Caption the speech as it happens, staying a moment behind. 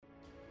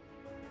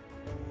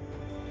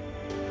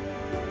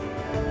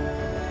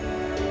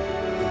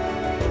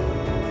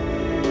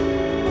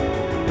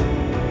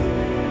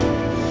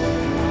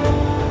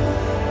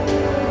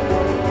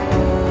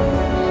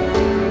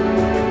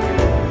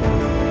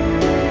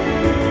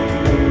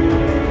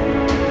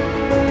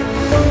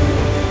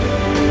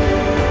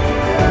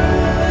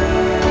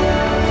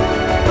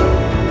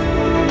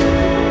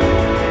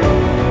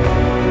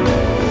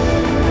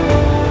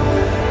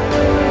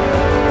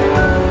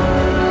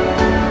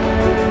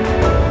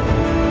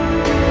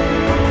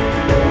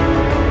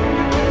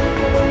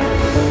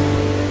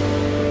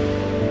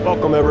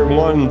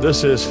everyone.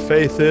 This is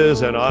Faith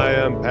Is, and I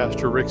am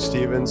Pastor Rick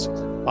Stevens.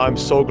 I'm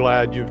so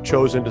glad you've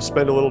chosen to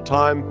spend a little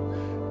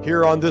time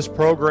here on this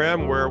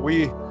program where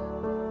we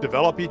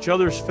develop each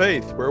other's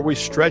faith, where we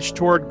stretch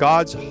toward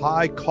God's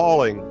high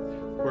calling,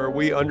 where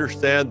we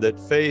understand that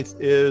faith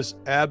is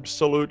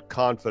absolute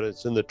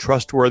confidence in the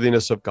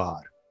trustworthiness of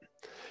God.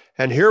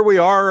 And here we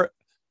are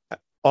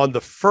on the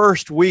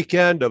first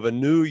weekend of a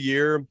new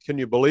year. Can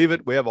you believe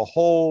it? We have a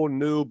whole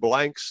new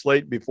blank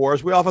slate before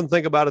us. We often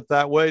think about it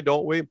that way,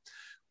 don't we?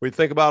 We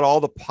think about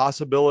all the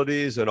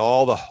possibilities and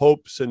all the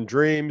hopes and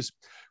dreams.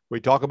 We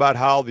talk about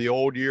how the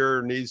old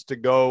year needs to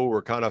go.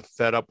 We're kind of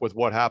fed up with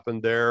what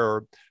happened there,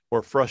 or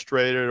we're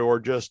frustrated or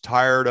just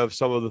tired of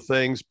some of the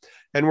things.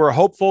 And we're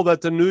hopeful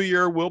that the new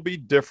year will be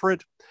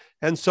different.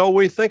 And so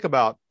we think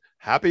about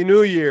Happy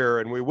New Year,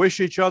 and we wish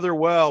each other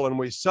well, and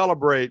we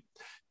celebrate.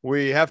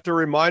 We have to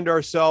remind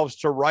ourselves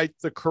to write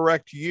the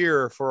correct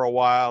year for a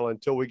while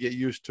until we get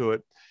used to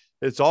it.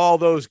 It's all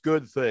those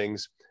good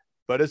things,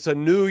 but it's a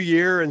new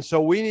year. And so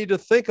we need to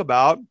think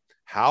about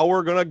how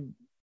we're going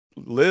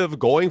to live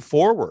going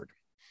forward.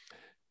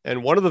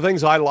 And one of the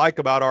things I like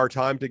about our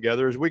time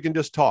together is we can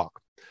just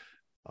talk.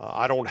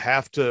 I don't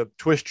have to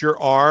twist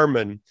your arm,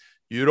 and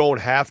you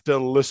don't have to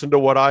listen to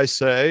what I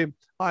say.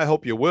 I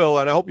hope you will,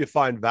 and I hope you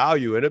find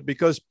value in it,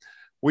 because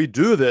we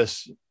do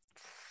this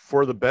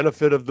for the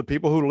benefit of the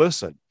people who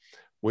listen.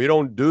 We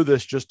don't do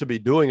this just to be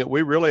doing it.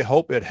 We really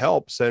hope it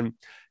helps. And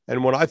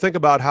when I think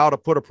about how to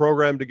put a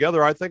program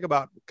together, I think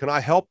about, can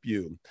I help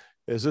you?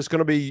 Is this going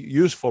to be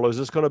useful? Is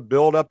this going to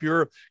build up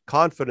your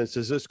confidence?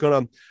 Is this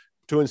going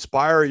to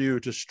inspire you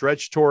to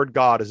stretch toward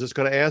God? Is this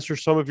going to answer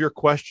some of your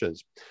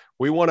questions?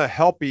 We want to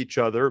help each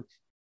other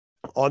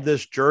on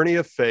this journey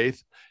of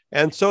faith.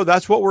 And so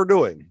that's what we're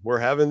doing. We're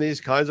having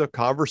these kinds of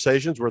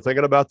conversations. We're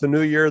thinking about the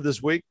new year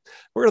this week.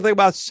 We're going to think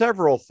about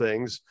several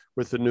things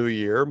with the new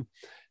year.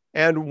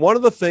 And one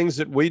of the things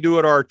that we do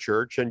at our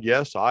church, and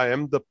yes, I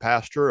am the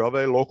pastor of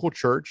a local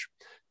church,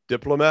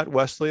 Diplomat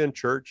Wesleyan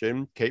Church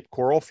in Cape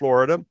Coral,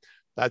 Florida.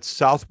 That's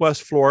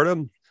Southwest Florida.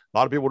 A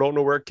lot of people don't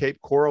know where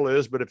Cape Coral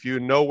is, but if you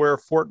know where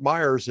Fort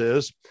Myers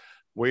is,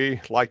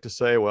 we like to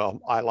say, well,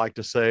 I like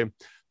to say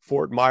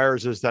Fort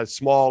Myers is that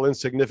small,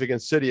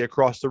 insignificant city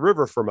across the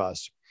river from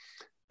us,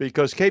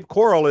 because Cape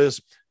Coral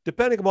is,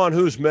 depending upon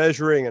who's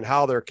measuring and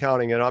how they're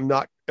counting, and I'm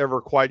not ever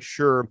quite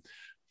sure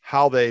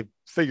how they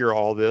figure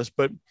all this,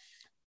 but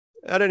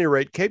at any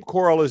rate, Cape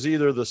Coral is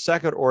either the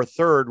second or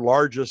third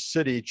largest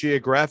city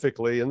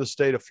geographically in the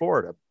state of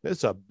Florida.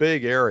 It's a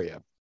big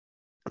area.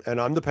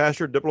 And I'm the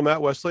pastor at Diplomat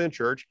Wesleyan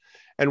Church,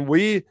 and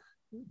we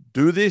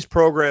do these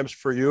programs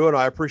for you, and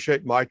I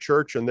appreciate my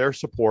church and their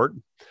support.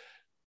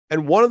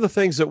 And one of the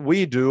things that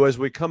we do as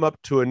we come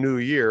up to a new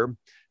year,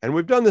 and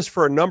we've done this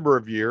for a number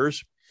of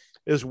years,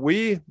 is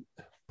we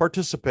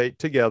participate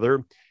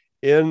together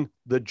in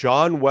the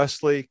John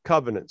Wesley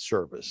Covenant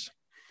Service.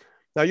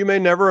 Now, you may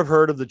never have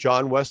heard of the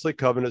John Wesley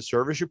Covenant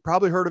Service. You've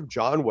probably heard of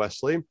John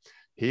Wesley.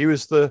 He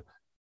was the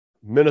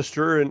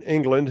minister in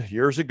England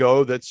years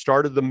ago that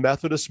started the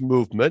Methodist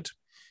movement,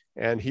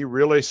 and he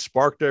really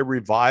sparked a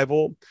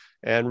revival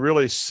and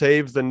really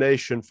saved the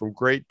nation from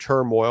great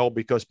turmoil,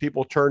 because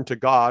people turned to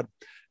God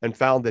and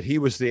found that he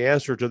was the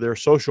answer to their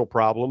social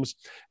problems.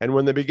 And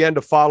when they began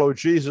to follow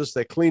Jesus,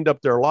 they cleaned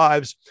up their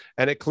lives,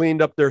 and it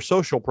cleaned up their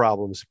social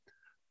problems.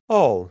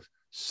 Oh,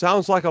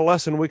 sounds like a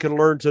lesson we can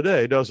learn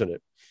today, doesn't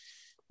it?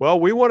 Well,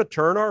 we want to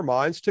turn our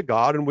minds to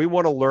God, and we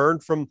want to learn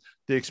from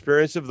the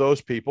experience of those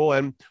people.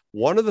 And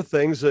one of the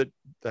things that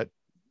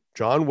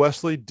John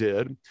Wesley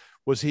did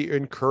was he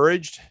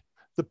encouraged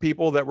the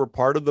people that were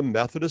part of the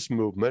Methodist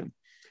movement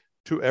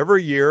to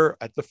every year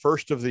at the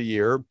first of the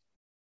year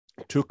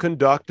to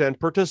conduct and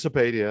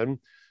participate in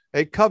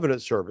a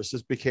covenant service.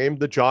 This became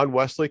the John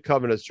Wesley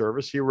Covenant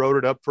Service. He wrote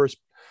it up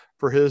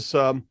for his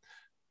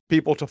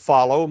people to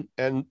follow,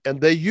 and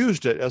they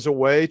used it as a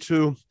way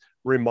to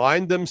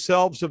remind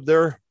themselves of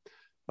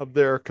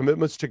their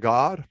commitments to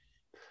God,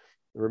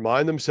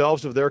 remind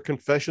themselves of their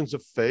confessions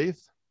of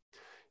faith.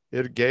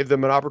 It gave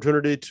them an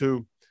opportunity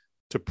to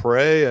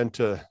pray and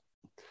to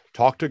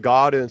talk to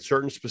God in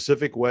certain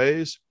specific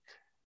ways.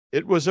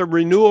 It was a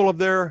renewal of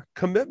their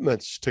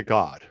commitments to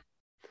God.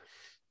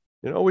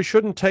 You know, we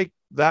shouldn't take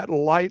that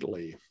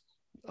lightly,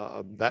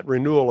 that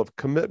renewal of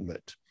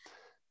commitment.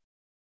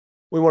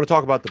 We want to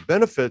talk about the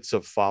benefits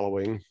of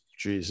following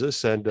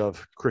Jesus and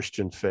of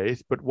Christian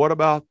faith, but what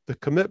about the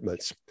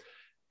commitments?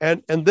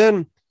 And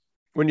then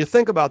when you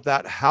think about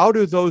that, how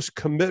do those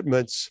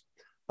commitments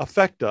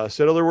affect us?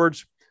 In other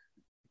words,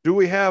 do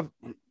we have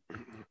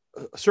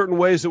certain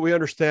ways that we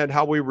understand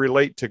how we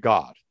relate to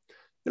God?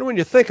 You know, when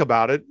you think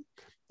about it,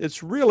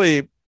 it's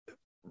really,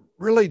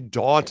 really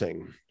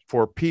daunting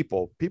for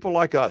people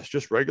like us,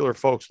 just regular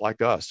folks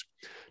like us,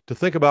 to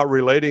think about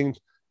relating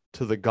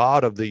to the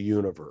God of the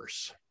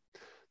universe,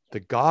 the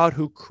God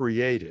who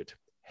created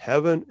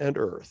heaven and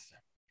earth.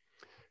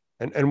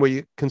 And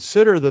we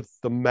consider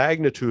the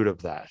magnitude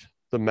of that,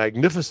 the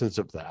magnificence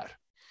of that,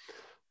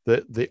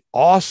 the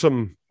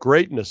awesome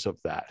greatness of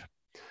that,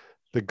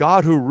 the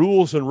God who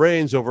rules and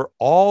reigns over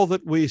all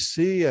that we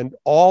see and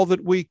all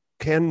that we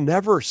can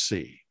never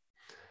see.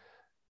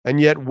 And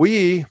yet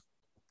we,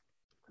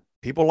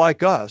 people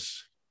like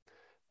us,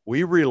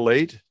 we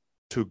relate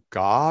to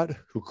God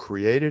who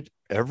created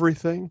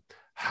everything.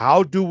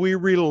 How do we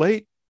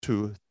relate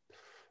to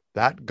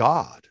that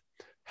God?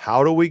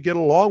 How do we get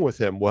along with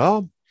him?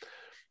 Well,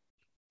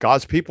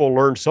 God's people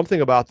learned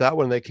something about that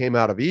when they came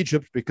out of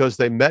Egypt, because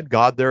they met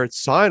God there at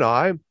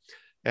Sinai,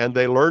 and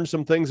they learned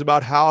some things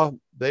about how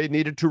they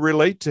needed to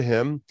relate to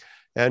him.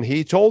 And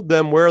he told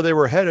them where they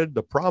were headed,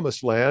 the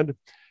promised land.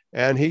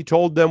 And he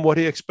told them what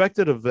he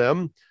expected of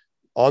them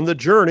on the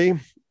journey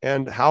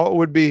and how it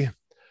would be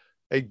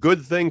a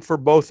good thing for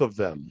both of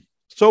them.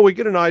 So we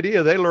get an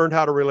idea. They learned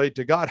how to relate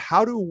to God.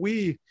 How do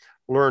we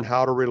learn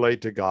how to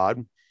relate to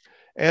God?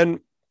 And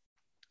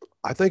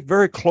I think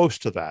very close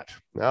to that.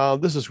 Now,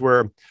 this is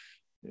where,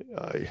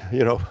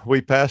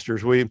 we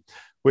pastors, we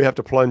have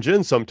to plunge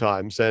in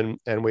sometimes, and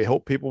we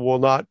hope people will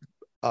not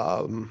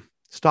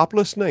stop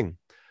listening.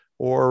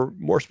 Or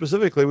more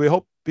specifically, we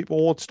hope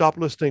people won't stop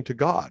listening to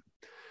God.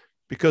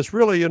 Because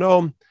really, you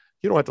don't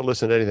have to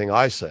listen to anything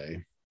I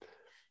say.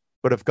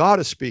 But if God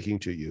is speaking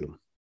to you,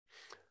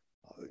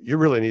 you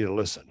really need to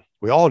listen.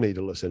 We all need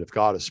to listen if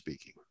God is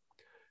speaking.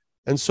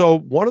 And so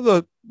one of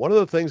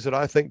the things that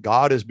I think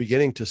God is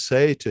beginning to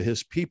say to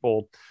his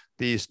people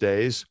these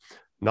days,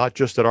 not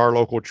just at our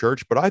local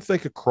church, but I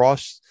think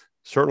across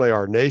certainly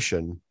our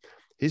nation,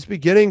 he's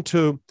beginning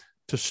to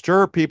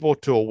stir people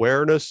to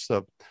awareness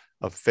of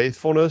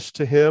faithfulness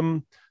to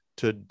him,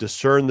 to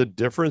discern the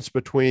difference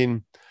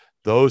between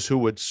those who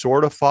would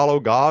sort of follow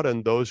God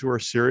and those who are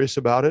serious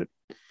about it.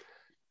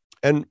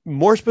 And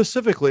more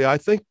specifically, I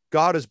think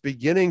God is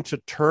beginning to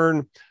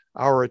turn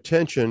our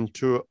attention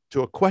to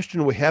a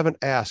question we haven't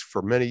asked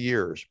for many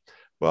years.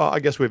 Well, I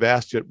guess we've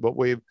asked it, but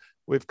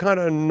we've kind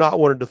of not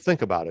wanted to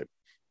think about it.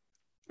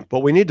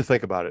 But we need to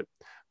think about it.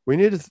 We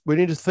need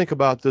to think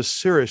about this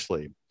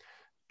seriously.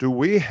 Do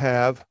we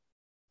have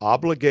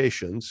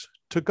obligations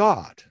to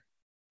God?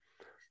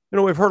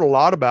 We've heard a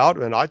lot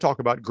about, and I talk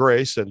about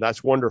grace, and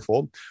that's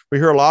wonderful. We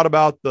hear a lot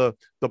about the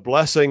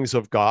blessings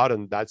of God,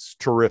 and that's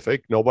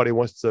terrific. Nobody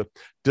wants to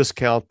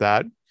discount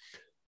that.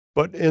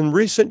 But in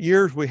recent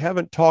years, we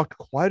haven't talked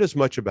quite as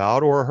much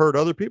about, or heard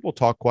other people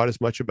talk quite as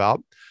much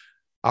about,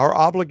 our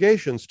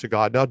obligations to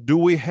God. Now, do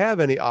we have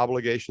any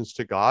obligations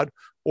to God?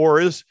 Or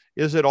is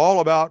it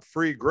all about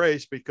free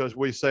grace because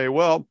we say,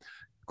 well,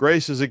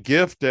 grace is a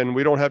gift and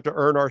we don't have to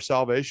earn our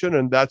salvation,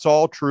 and that's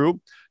all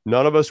true.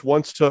 None of us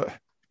wants to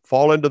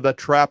fall into the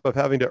trap of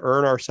having to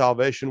earn our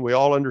salvation. We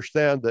all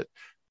understand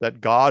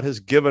that God has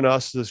given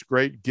us this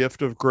great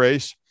gift of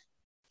grace,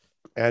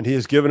 and he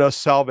has given us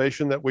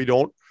salvation that we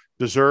don't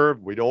deserve,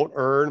 we don't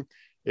earn.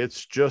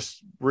 It's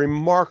just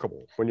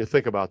remarkable when you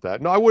think about that.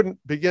 Now, I wouldn't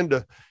begin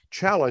to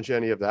challenge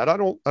any of that. I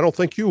don't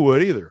think you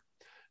would either.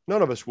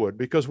 None of us would,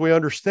 because we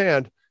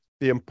understand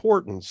the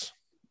importance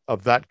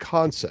of that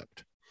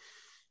concept.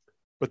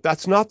 But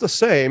that's not the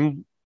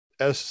same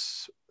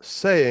as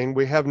saying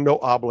we have no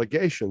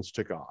obligations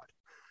to God,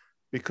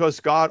 because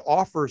God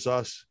offers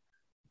us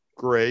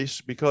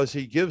grace, because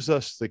he gives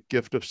us the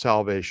gift of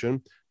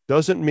salvation,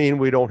 doesn't mean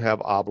we don't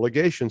have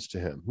obligations to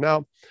him.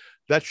 Now,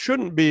 that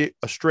shouldn't be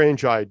a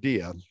strange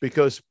idea,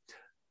 because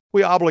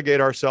we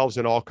obligate ourselves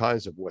in all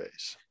kinds of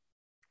ways.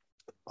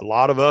 A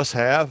lot of us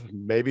have,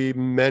 maybe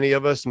many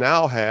of us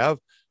now have,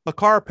 a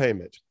car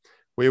payment.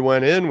 We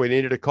went in, we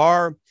needed a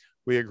car,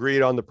 we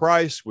agreed on the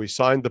price, we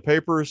signed the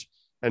papers,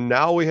 and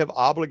now we have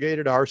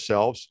obligated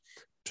ourselves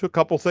to a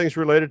couple things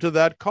related to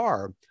that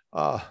car.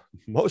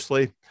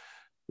 Mostly,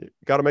 you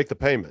got to make the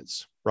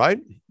payments, right?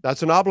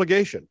 That's an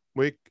obligation.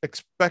 We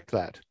expect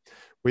that.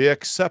 We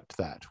accept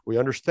that. We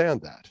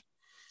understand that.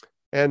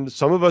 And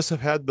some of us have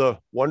had the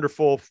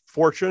wonderful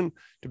fortune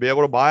to be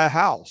able to buy a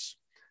house.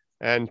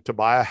 And to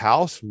buy a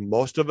house,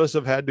 most of us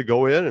have had to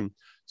go in and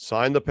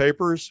sign the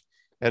papers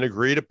and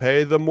agree to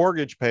pay the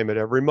mortgage payment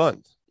every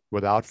month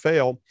without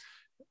fail.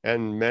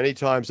 And many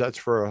times that's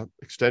for an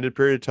extended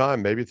period of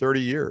time, maybe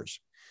 30 years.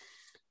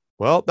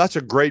 Well, that's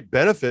a great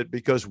benefit,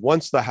 because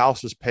once the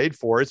house is paid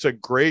for, it's a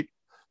great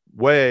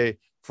way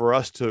for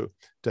us to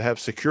have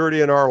security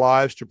in our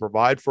lives, to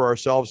provide for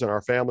ourselves and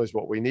our families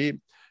what we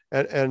need.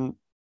 And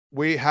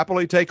we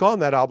happily take on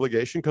that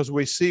obligation because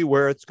we see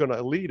where it's going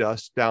to lead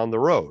us down the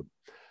road.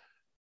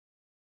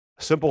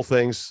 Simple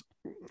things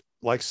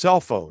like cell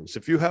phones.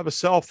 If you have a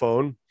cell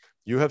phone,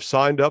 you have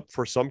signed up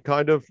for some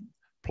kind of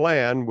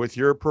plan with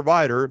your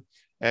provider,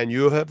 and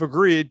you have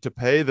agreed to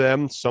pay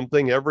them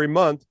something every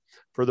month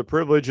for the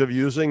privilege of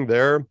using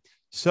their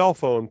cell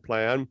phone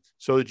plan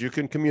so that you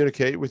can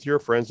communicate with your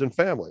friends and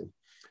family.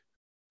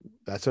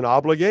 That's an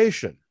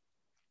obligation.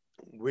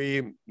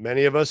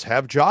 Many of us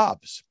have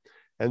jobs,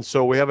 and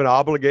so we have an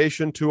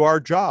obligation to our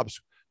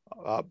jobs.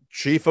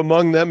 Chief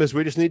among them is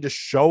we just need to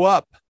show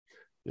up,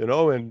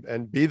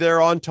 and be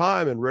there on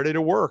time and ready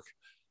to work.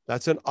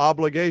 That's an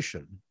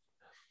obligation.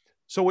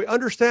 So we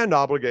understand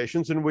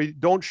obligations and we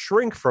don't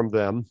shrink from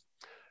them,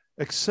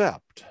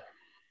 except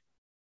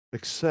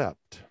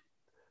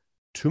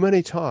too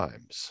many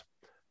times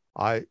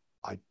I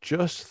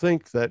just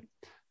think that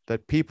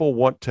people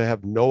want to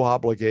have no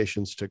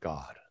obligations to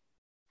God.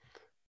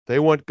 They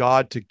want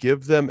God to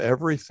give them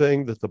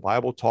everything that the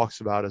Bible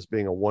talks about as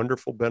being a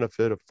wonderful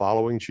benefit of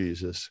following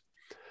Jesus,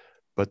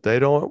 but they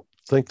don't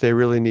think they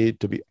really need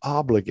to be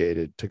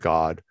obligated to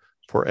God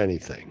for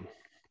anything.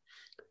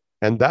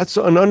 And that's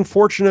an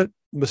unfortunate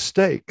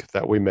mistake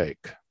that we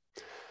make.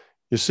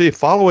 You see,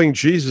 following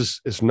Jesus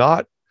is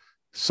not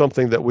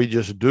something that we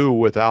just do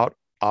without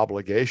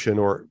obligation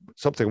or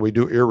something we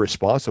do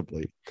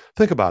irresponsibly.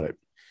 Think about it.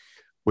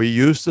 We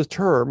use the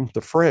term,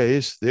 the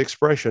phrase, the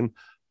expression,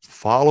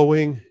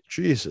 following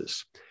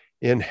Jesus.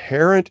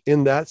 Inherent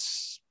in that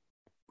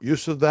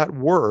use of that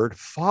word,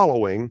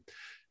 following,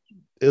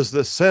 is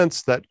the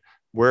sense that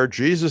where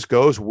Jesus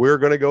goes, we're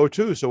going to go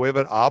too. So we have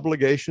an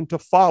obligation to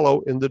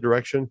follow in the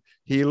direction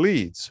he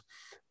leads.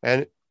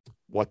 And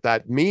what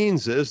that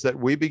means is that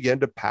we begin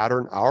to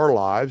pattern our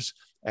lives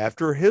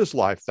after his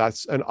life.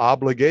 That's an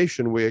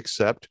obligation we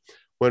accept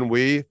when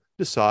we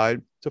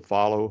decide to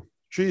follow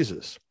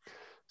Jesus.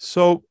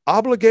 So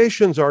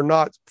obligations are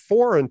not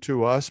foreign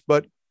to us,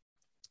 but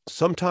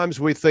sometimes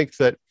we think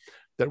that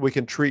we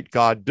can treat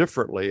God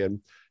differently.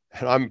 And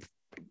I'm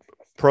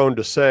prone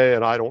to say,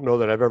 and I don't know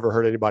that I've ever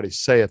heard anybody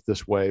say it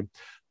this way,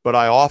 but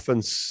I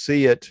often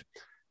see it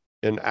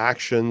in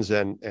actions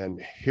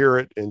and hear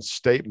it in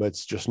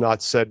statements, just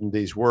not said in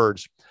these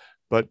words.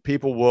 But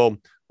people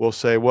will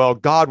say, well,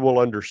 God will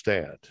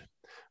understand.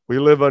 We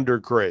live under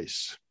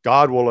grace.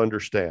 God will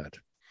understand.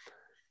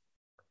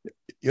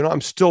 You know,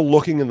 I'm still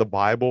looking in the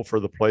Bible for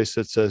the place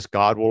that says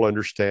God will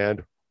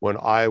understand when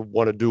I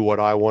want to do what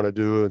I want to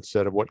do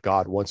instead of what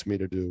God wants me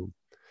to do.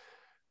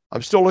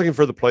 I'm still looking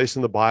for the place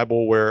in the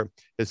Bible where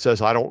it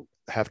says I don't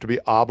have to be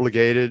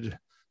obligated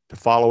to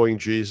following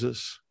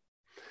Jesus.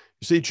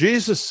 You see,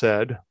 Jesus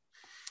said,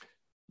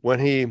 when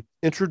he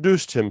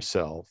introduced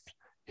himself,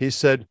 he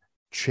said,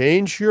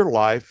 change your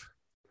life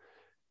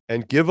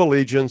and give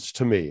allegiance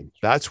to me.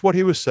 That's what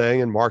he was saying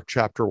in Mark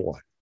chapter 1.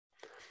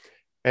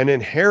 And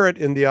inherent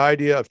in the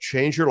idea of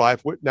change your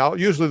life, now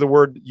usually the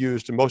word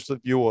used, and most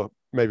of you will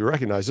maybe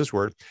recognize this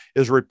word,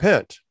 is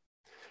repent.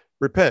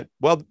 Repent.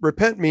 Well,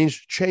 repent means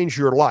change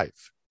your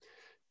life.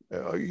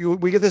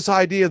 We get this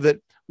idea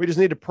that we just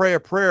need to pray a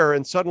prayer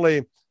and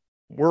suddenly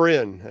we're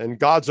in and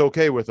God's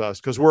okay with us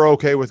because we're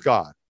okay with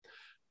God.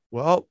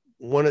 Well,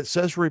 when it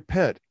says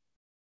repent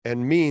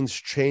and means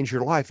change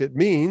your life, it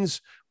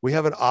means we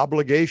have an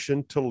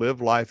obligation to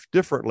live life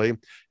differently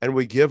and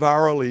we give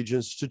our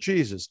allegiance to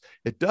Jesus.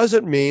 It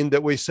doesn't mean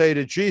that we say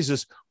to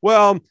Jesus,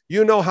 well,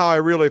 you know how I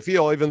really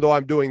feel, even though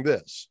I'm doing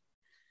this.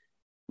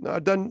 No,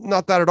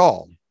 not that at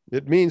all.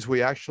 It means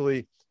we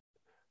actually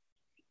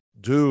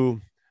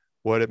do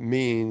what it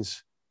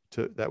means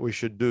that we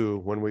should do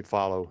when we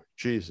follow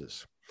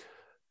Jesus.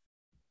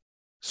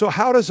 So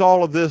how does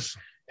all of this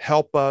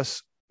help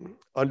us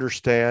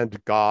understand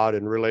God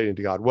and relating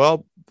to God?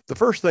 Well, the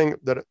first thing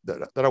that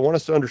I want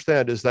us to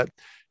understand is that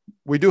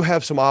we do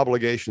have some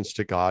obligations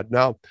to God.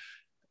 Now,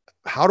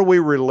 how do we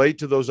relate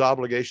to those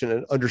obligations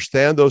and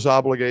understand those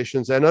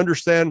obligations and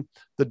understand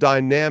the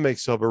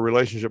dynamics of a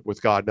relationship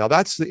with God? Now,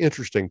 that's the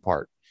interesting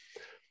part.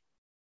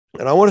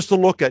 And I want us to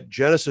look at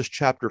Genesis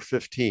chapter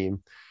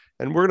 15.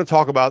 And we're going to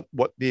talk about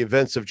what the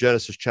events of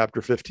Genesis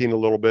chapter 15 a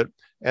little bit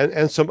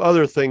and some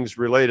other things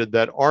related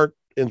that aren't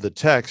in the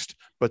text,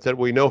 but that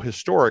we know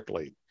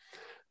historically.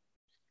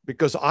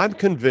 Because I'm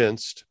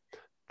convinced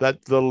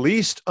that the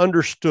least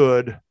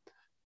understood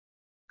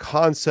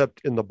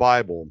concept in the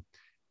Bible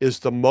is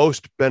the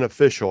most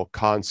beneficial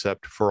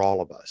concept for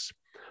all of us.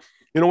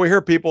 You know, we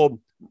hear people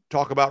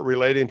talk about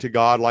relating to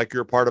God like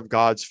you're part of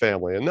God's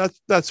family, and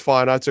that's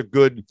fine. That's a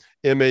good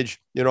image.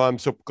 You know, I'm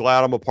so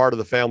glad I'm a part of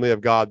the family of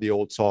God, the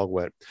old song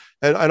went.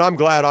 And I'm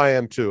glad I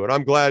am too, and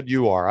I'm glad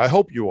you are. I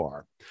hope you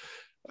are.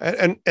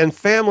 And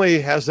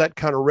family has that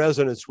kind of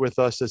resonance with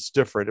us that's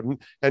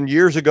different. And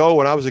years ago,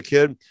 when I was a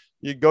kid,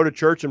 you'd go to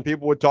church and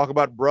people would talk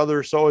about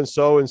brother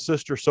so-and-so and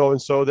sister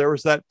so-and-so. There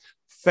was that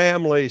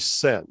family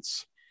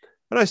sense.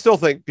 And I still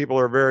think people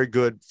are very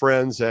good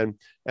friends and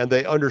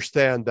they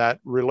understand that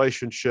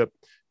relationship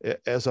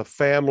as a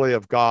family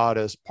of God,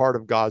 as part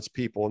of God's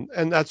people.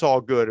 And that's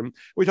all good. And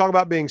we talk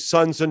about being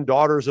sons and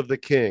daughters of the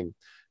King.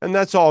 And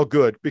that's all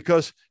good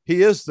because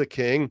he is the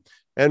King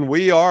and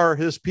we are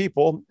his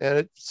people. And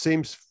it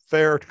seems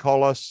fair to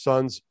call us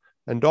sons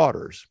and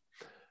daughters.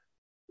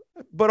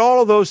 But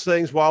all of those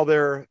things, while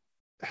they're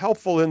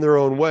helpful in their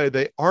own way,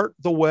 they aren't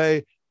the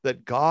way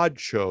that God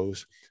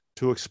chose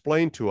to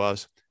explain to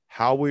us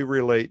how we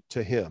relate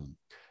to him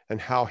and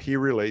how he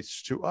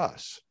relates to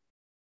us.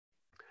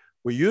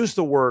 We use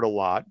the word a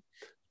lot,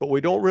 but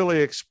we don't really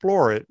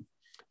explore it.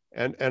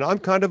 And I'm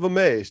kind of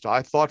amazed.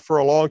 I thought for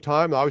a long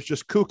time I was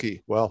just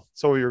kooky. Well,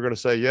 some of you are going to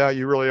say, yeah,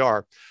 you really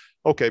are.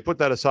 Okay, put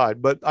that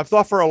aside. But I've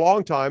thought for a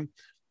long time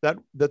that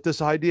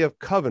this idea of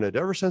covenant,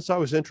 ever since I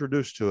was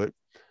introduced to it,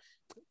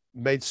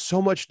 made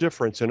so much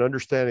difference in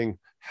understanding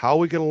how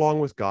we get along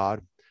with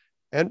God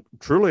and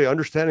truly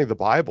understanding the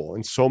Bible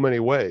in so many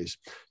ways.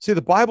 See,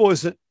 the Bible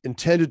isn't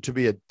intended to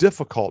be a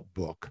difficult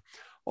book.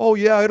 Oh,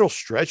 yeah, it'll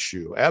stretch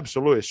you.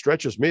 Absolutely. It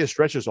stretches me. It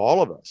stretches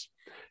all of us.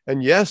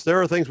 And yes,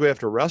 there are things we have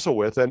to wrestle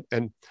with.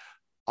 And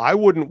I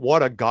wouldn't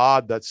want a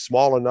God that's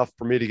small enough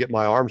for me to get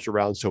my arms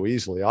around so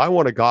easily. I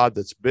want a God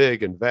that's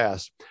big and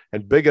vast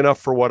and big enough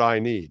for what I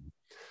need.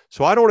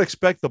 So I don't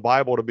expect the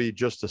Bible to be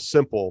just a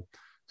simple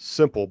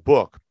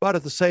book. But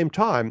at the same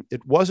time,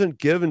 it wasn't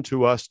given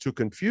to us to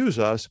confuse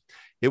us.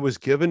 It was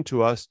given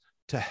to us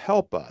to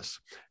help us.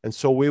 And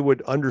so we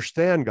would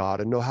understand God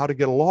and know how to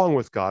get along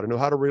with God and know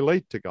how to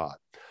relate to God.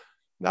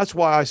 That's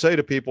why I say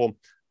to people,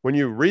 when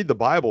you read the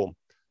Bible,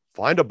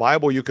 find a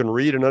Bible you can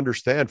read and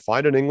understand.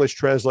 Find an English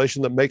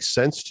translation that makes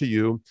sense to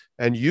you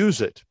and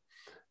use it.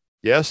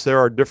 Yes, there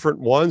are different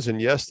ones.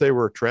 And yes, they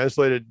were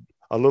translated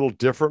a little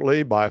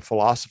differently by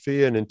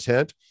philosophy and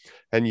intent.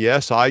 And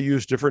yes, I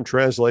use different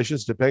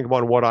translations depending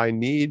upon what I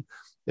need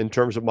in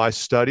terms of my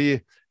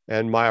study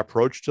and my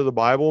approach to the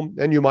Bible.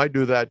 And you might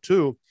do that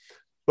too.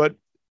 But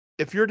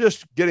if you're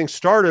just getting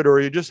started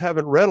or you just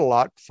haven't read a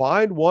lot,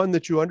 find one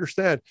that you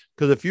understand.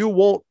 Because if you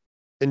won't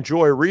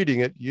enjoy reading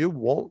it, you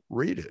won't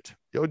read it.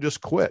 You'll just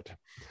quit.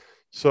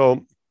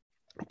 So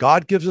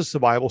God gives us the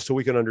Bible so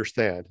we can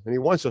understand. And he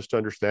wants us to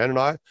understand. And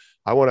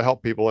I want to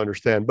help people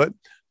understand. But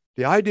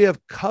the idea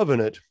of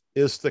covenant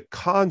is the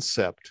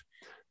concept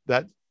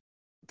that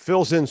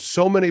fills in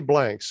so many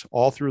blanks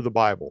all through the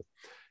Bible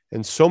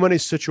in so many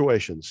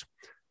situations.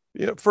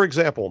 For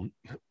example,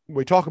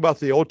 we talk about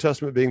the Old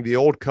Testament being the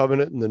Old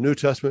Covenant and the New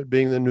Testament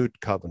being the New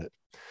Covenant.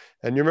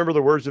 And you remember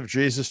the words of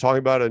Jesus talking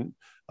about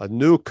a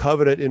new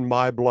covenant in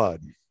my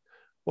blood.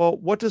 Well,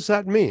 what does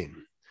that mean?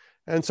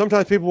 And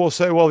sometimes people will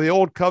say, well, the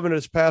old covenant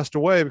has passed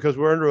away because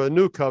we're under a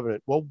new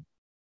covenant. Well,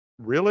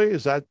 really?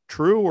 Is that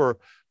true? Or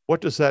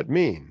what does that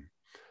mean?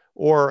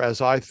 Or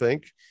as I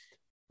think,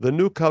 the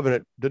new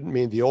covenant didn't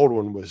mean the old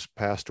one was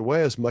passed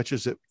away as much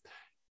as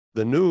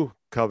the new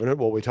covenant,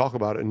 what we talk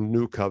about in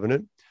new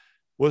covenant,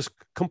 was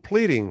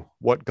completing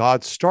what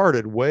God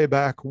started way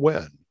back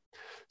when.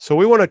 So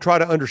we want to try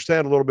to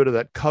understand a little bit of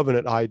that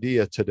covenant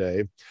idea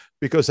today,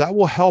 because that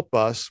will help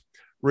us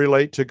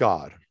relate to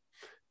God.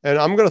 And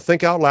I'm going to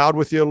think out loud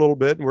with you a little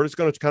bit, and we're just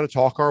going to kind of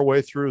talk our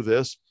way through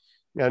this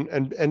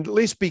and at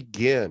least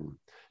begin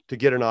to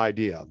get an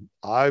idea.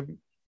 I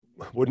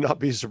would not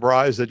be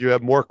surprised that you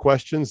have more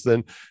questions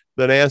than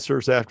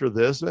answers after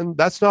this, and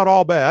that's not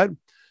all bad.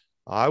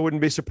 I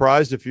wouldn't be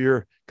surprised if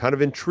you're kind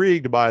of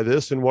intrigued by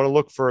this and want to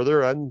look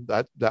further, and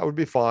that would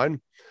be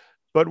fine.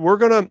 But we're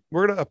gonna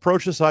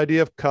approach this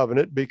idea of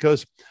covenant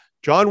because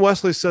John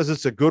Wesley says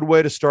it's a good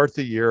way to start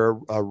the year,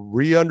 a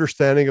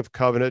re-understanding of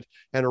covenant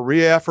and a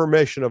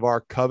reaffirmation of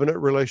our covenant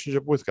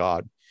relationship with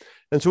God.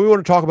 And so we want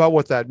to talk about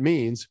what that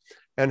means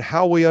and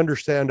how we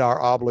understand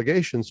our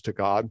obligations to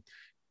God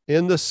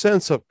in the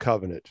sense of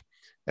covenant.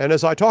 And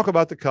as I talk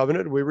about the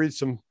covenant, we read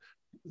some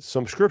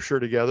scripture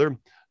together.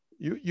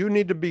 You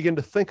need to begin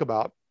to think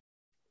about,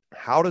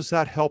 how does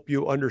that help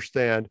you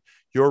understand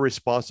your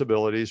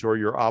responsibilities or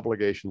your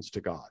obligations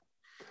to God?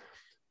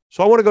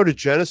 So I want to go to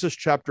Genesis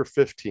chapter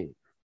 15.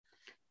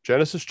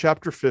 Genesis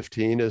chapter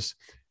 15 is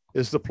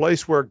the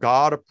place where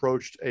God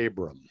approached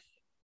Abram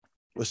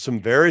with some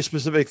very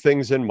specific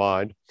things in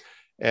mind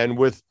and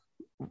with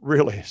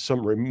really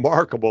some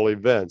remarkable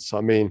events. I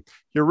mean,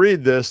 you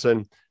read this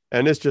and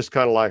it's just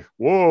kind of like,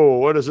 whoa,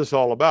 what is this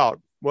all about?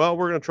 Well,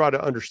 we're going to try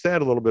to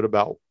understand a little bit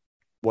about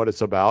what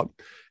it's about,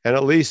 and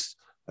at least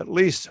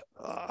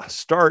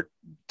start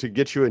to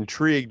get you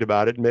intrigued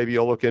about it. Maybe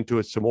you'll look into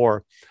it some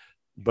more,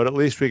 but at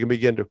least we can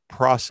begin to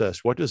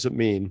process, what does it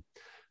mean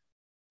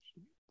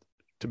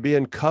to be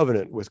in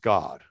covenant with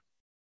God?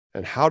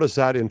 And how does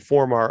that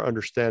inform our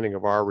understanding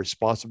of our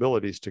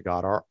responsibilities to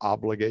God, our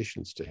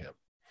obligations to him?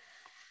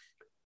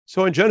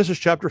 So in Genesis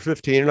chapter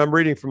 15, and I'm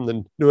reading from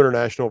the New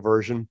International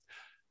Version,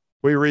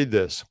 we read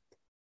this.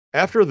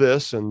 After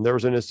this, and there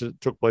was an incident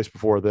that took place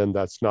before then,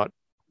 that's not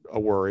a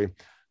worry.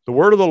 The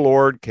word of the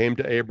Lord came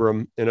to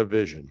Abram in a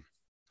vision.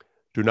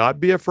 Do not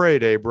be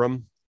afraid,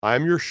 Abram. I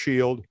am your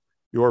shield,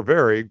 your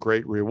very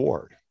great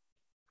reward.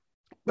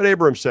 But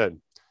Abram said,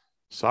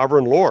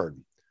 Sovereign Lord,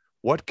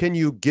 what can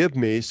you give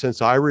me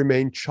since I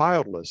remain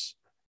childless?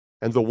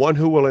 And the one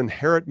who will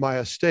inherit my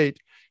estate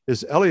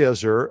is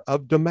Eliezer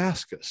of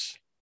Damascus.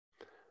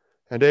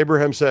 And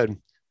Abraham said,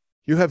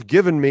 You have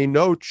given me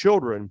no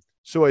children,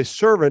 so a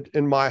servant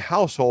in my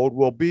household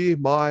will be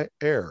my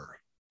heir.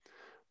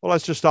 Well,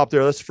 let's just stop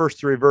there. That's the first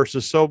three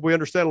verses. So we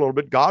understand a little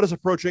bit. God is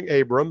approaching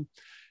Abram,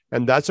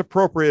 and that's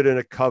appropriate in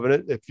a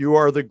covenant. If you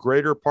are the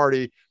greater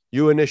party,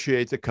 you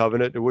initiate the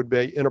covenant. It would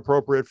be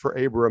inappropriate for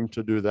Abram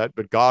to do that.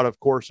 But God, of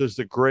course, is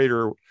the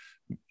greater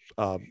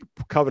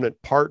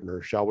covenant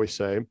partner, shall we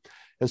say.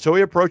 And so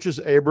he approaches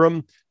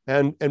Abram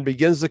and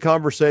begins the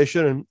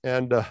conversation.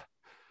 And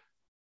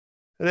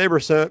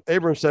Abram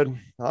said,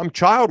 I'm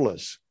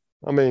childless.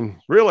 I mean,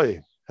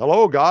 really?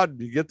 Hello,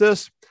 God, you get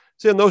this?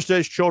 See, in those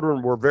days,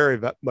 children were very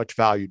much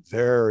valued,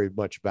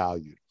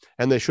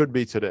 and they should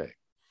be today.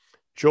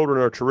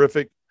 Children are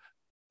terrific.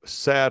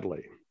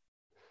 Sadly,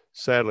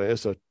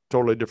 it's a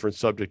totally different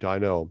subject, I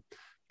know,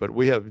 but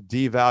we have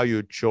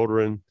devalued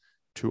children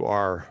to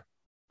our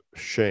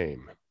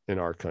shame in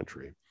our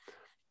country,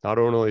 not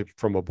only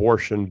from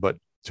abortion, but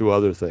to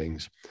other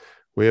things.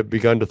 We have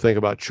begun to think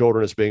about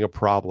children as being a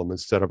problem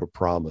instead of a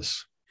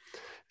promise.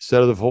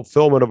 Instead of the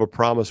fulfillment of a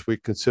promise, we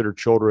consider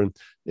children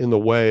in the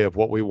way of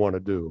what we want to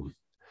do.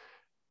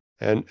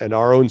 And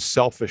our own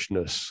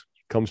selfishness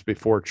comes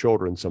before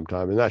children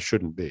sometimes, and that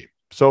shouldn't be.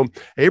 So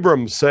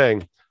Abram's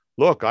saying,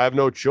 look, I have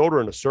no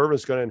children. A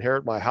servant's going to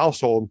inherit my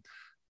household.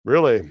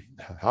 Really,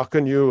 how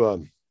can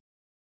you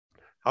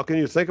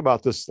think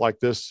about this like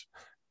this?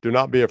 Do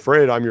not be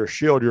afraid. I'm your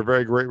shield, your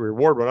very great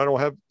reward, but I don't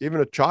have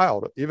even a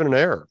child, even an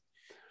heir.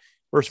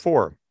 Verse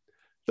 4,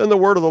 then the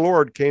word of the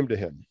Lord came to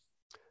him.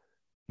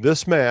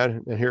 This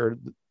man, and here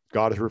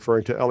God is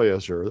referring to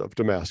Eliezer of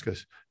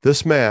Damascus,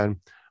 this man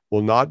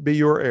will not be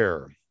your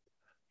heir,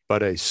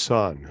 but a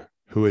son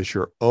who is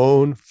your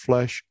own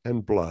flesh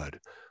and blood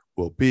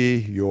will be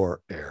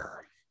your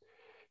heir.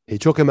 He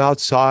took him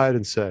outside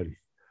and said,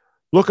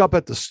 look up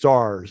at the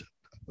stars,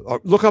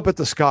 look up at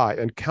the sky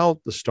and count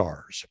the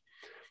stars,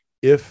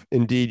 if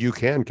indeed you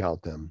can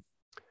count them.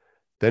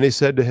 Then he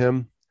said to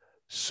him,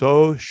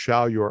 so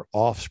shall your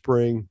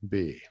offspring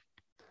be.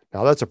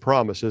 Now that's a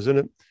promise, isn't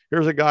it?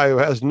 Here's a guy who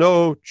has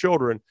no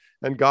children,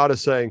 and God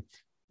is saying,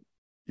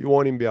 you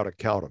won't even be able to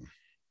count them.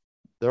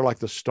 They're like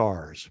the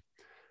stars.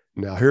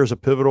 Now here's a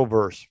pivotal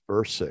verse,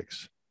 verse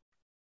 6.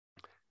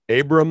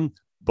 Abram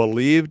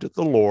believed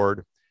the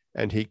Lord,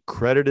 and he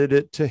credited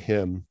it to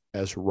him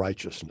as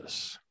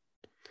righteousness.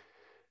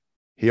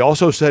 He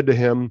also said to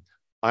him,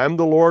 I am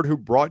the Lord who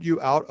brought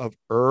you out of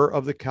Ur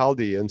of the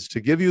Chaldeans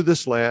to give you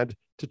this land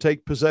to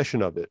take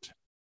possession of it.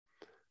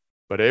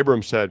 But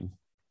Abram said,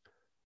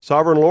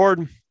 Sovereign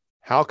Lord,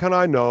 how can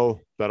I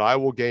know that I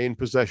will gain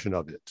possession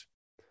of it?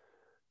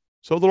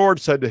 So the Lord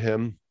said to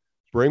him,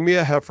 bring me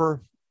a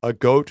heifer, a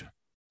goat,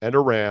 and a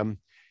ram,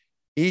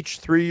 each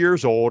 3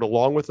 years old,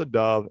 along with a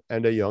dove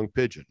and a young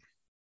pigeon.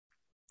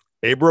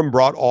 Abram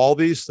brought all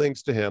these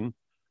things to him,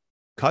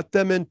 cut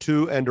them in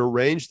two, and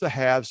arranged the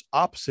halves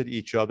opposite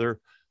each other.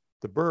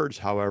 The birds,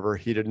 however,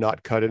 he did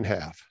not cut in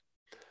half.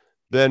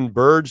 Then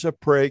birds of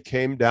prey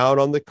came down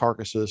on the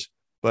carcasses,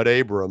 but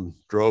Abram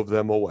drove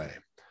them away.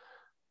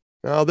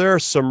 Now, there are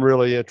some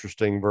really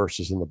interesting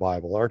verses in the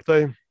Bible, aren't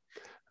they?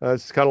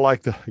 It's kind of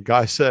like the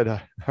guy said,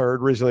 I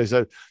heard recently,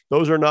 said,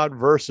 those are not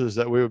verses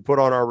that we would put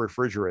on our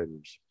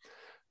refrigerators.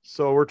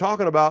 So we're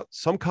talking about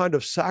some kind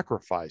of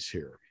sacrifice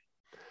here.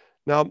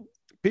 Now,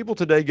 people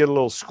today get a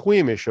little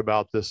squeamish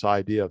about this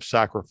idea of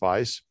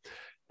sacrifice.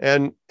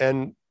 And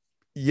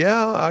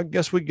yeah, I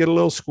guess we get a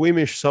little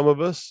squeamish, some of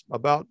us,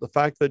 about the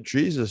fact that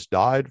Jesus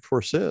died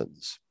for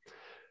sins.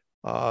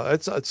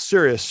 It's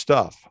serious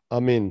stuff.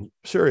 I mean,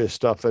 serious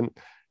stuff. And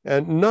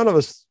none of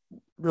us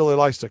really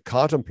likes to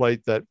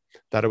contemplate that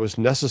it was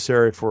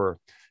necessary for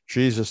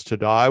Jesus to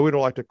die. We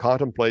don't like to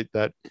contemplate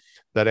that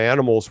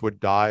animals would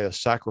die as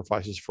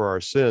sacrifices for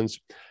our sins.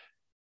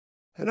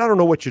 And I don't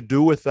know what you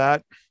do with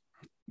that,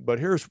 but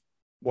here's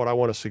what I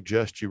want to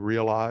suggest you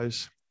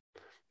realize,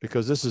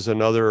 because this is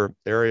another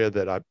area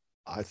that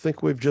I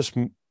think we've just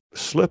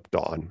slipped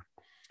on.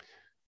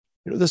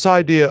 You know, this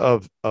idea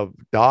of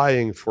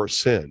dying for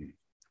sin,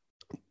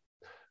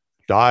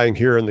 dying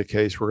here in the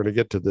case, we're going to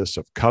get to this,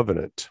 of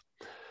covenant,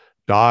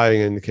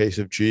 dying in the case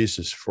of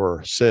Jesus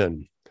for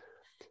sin.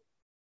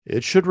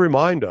 It should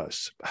remind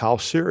us how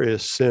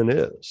serious sin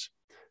is.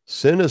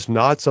 Sin is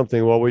not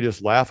something, well, we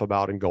just laugh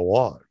about and go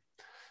on.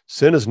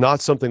 Sin is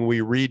not something we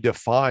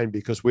redefine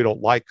because we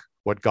don't like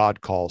what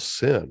God calls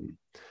sin.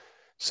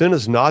 Sin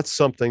is not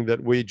something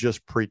that we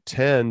just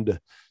pretend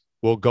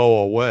will go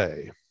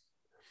away.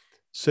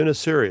 Sin is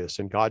serious,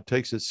 and God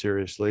takes it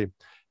seriously.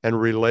 And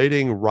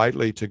relating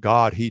rightly to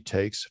God, he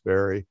takes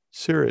very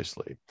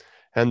seriously.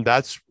 And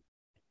that's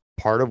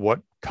part of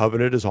what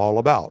covenant is all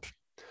about.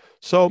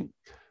 So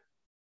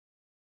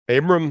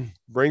Abram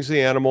brings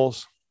the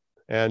animals,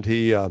 and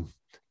he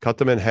cut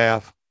them in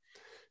half,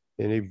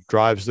 and he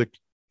drives the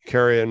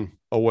carrion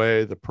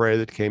away, the prey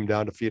that came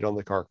down to feed on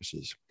the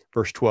carcasses.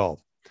 Verse 12.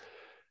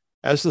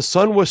 As the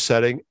sun was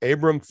setting,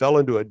 Abram fell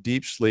into a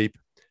deep sleep,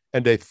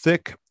 and a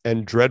thick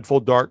and dreadful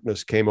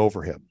darkness came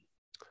over him.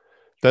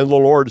 Then the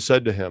Lord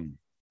said to him,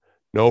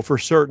 know for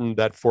certain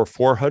that for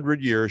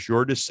 400 years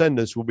your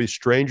descendants will be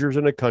strangers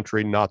in a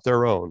country not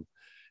their own,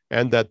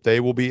 and that they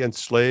will be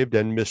enslaved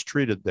and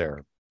mistreated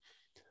there.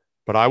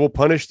 But I will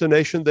punish the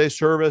nation they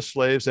serve as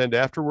slaves, and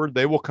afterward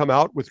they will come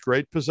out with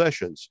great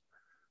possessions.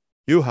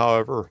 You,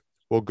 however,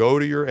 will go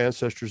to your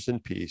ancestors in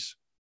peace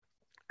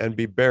and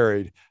be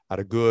buried at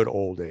a good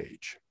old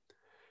age.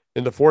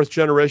 In the fourth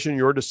generation,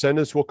 your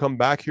descendants will come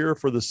back here,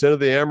 for the sin of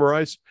the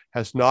Amorites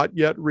has not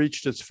yet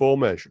reached its full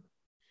measure.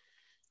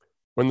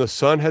 When the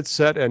sun had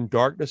set and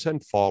darkness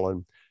had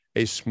fallen,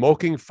 a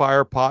smoking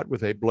fire pot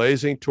with a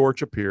blazing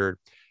torch appeared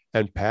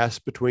and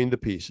passed between the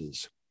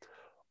pieces.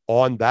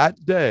 On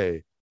that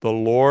day, the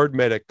Lord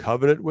made a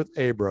covenant with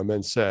Abram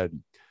and said,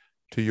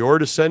 to your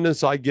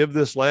descendants I give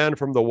this land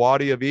from the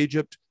Wadi of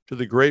Egypt to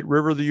the great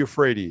river, the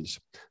Euphrates,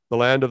 the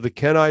land of the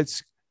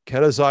Kenites,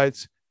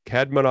 Kenizzites,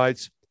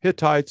 Cadmonites,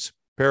 Hittites,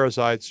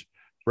 Perizzites,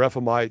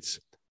 Rephaites,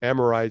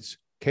 Amorites,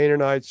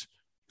 Canaanites,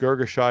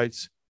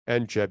 Girgashites,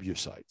 and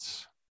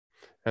Jebusites.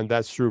 And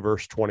that's through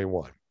verse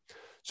 21.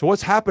 So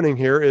what's happening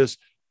here is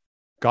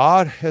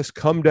God has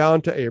come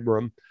down to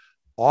Abram,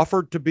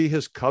 offered to be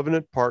his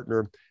covenant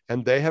partner,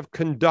 and they have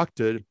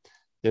conducted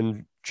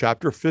in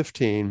chapter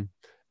 15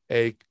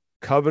 a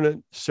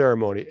covenant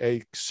ceremony,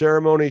 a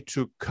ceremony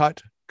to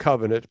cut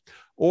covenant,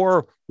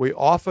 or we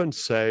often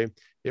say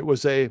it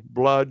was a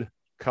blood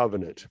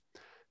covenant.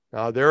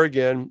 Now, there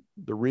again,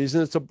 the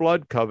reason it's a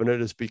blood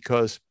covenant is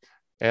because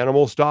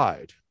animals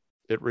died.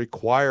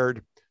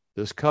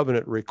 This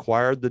covenant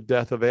required the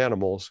death of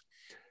animals.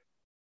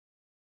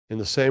 In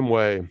the same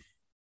way,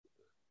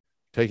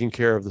 taking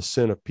care of the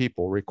sin of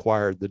people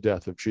required the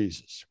death of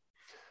Jesus.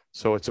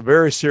 So it's a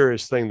very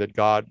serious thing that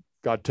God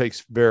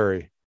takes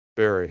very,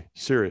 very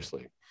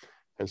seriously.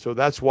 And so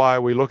that's why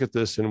we look at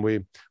this and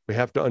we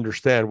have to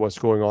understand what's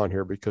going on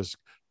here, because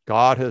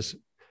God has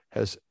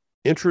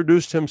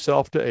introduced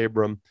himself to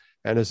Abram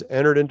and has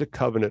entered into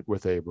covenant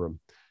with Abram.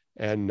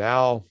 And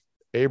now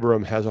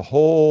Abram has a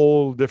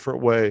whole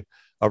different way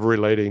of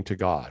relating to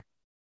God.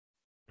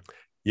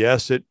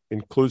 Yes, it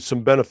includes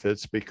some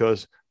benefits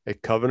because a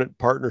covenant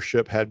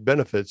partnership had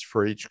benefits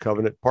for each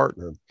covenant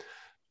partner,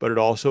 but it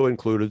also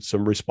included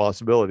some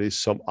responsibilities,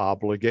 some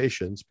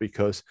obligations,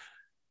 because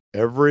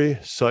every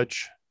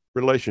such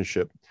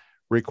relationship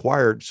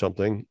required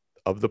something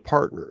of the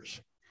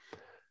partners.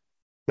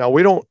 Now,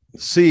 we don't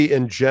see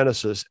in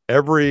Genesis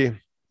every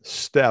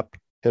step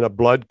in a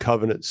blood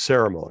covenant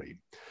ceremony.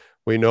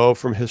 We know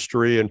from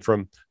history and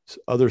from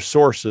other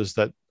sources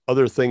that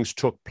other things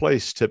took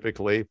place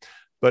typically,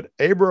 but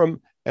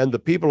Abram and the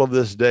people of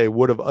this day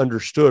would have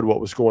understood what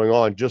was going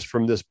on just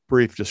from this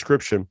brief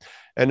description.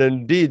 And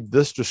indeed,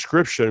 this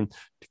description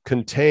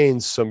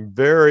contains some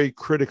very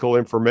critical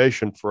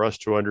information for us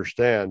to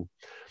understand.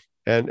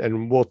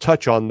 And we'll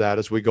touch on that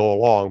as we go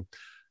along.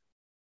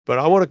 But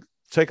I want to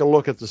take a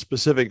look at the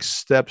specific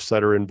steps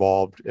that are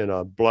involved in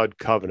a blood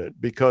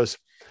covenant, because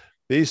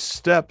these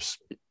steps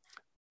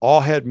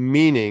all had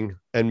meaning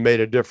and made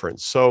a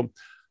difference. So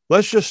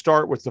let's just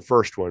start with the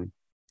first one.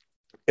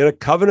 In a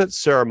covenant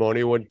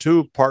ceremony, when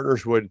two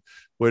partners would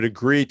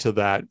agree to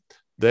that,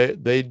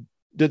 they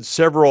did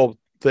several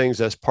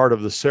things as part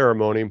of the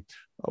ceremony.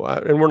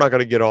 And we're not going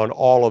to get on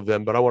all of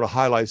them, but I want to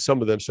highlight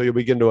some of them so you'll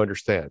begin to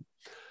understand.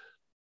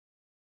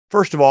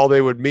 First of all,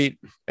 they would meet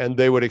and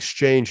they would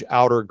exchange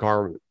outer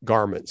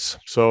garments.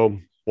 So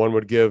one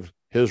would give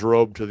his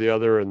robe to the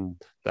other,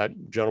 and that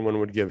gentleman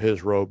would give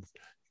his robe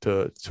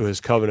to his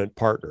covenant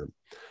partner.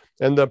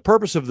 And the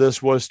purpose of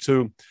this was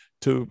to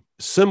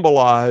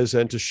symbolize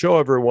and to show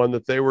everyone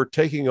that they were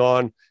taking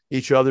on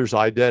each other's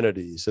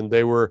identities and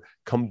they were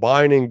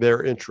combining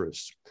their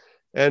interests.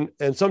 And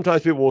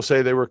sometimes people will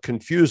say they were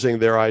confusing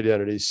their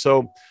identities.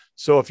 So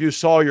if you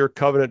saw your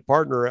covenant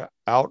partner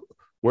out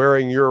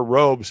wearing your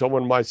robe,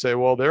 someone might say,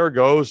 well, there it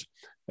goes.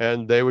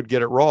 And they would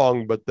get it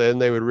wrong, but then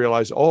they would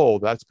realize, oh,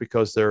 that's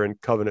because they're in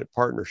covenant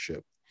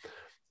partnership.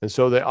 And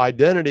so the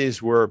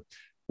identities were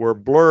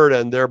blurred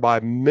and thereby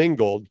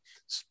mingled,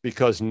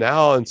 because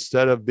now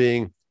instead of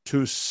being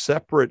two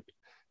separate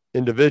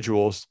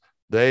individuals,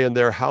 they and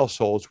their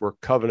households were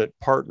covenant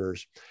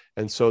partners.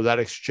 And so that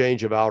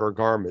exchange of outer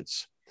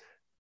garments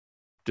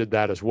did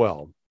that as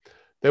well.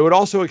 They would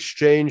also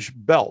exchange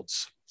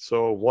belts.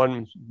 So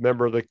one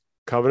member of the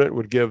covenant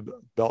would give a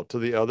belt to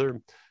the other,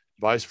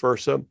 vice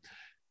versa.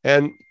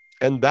 And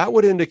that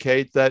would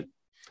indicate that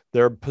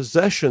their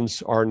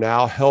possessions are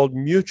now held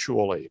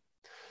mutually.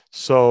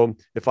 So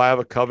if I have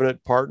a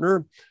covenant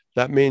partner,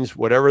 that means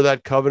whatever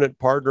that covenant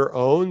partner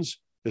owns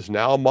is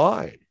now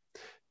mine.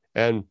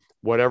 And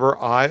whatever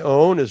I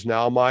own is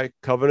now my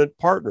covenant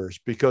partner's,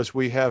 because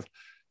we have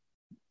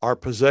our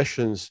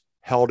possessions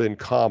held in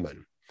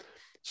common.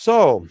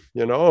 So,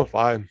 if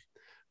I'm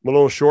a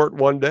little short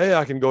one day,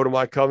 I can go to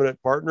my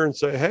covenant partner and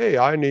say, hey,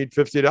 I need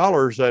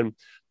 $50. And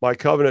my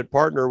covenant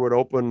partner would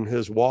open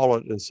his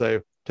wallet and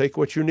say, take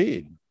what you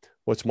need.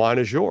 What's mine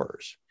is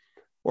yours.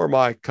 Or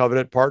my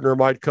covenant partner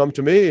might come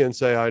to me and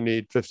say, I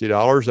need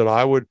 $50. And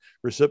I would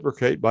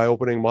reciprocate by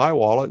opening my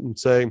wallet and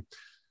saying,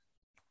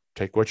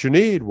 take what you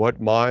need. What's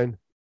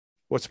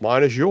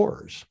mine is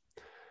yours.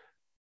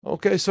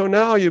 Okay, so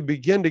now you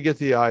begin to get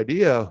the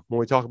idea when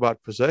we talk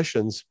about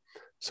possessions,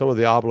 some of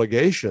the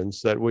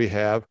obligations that we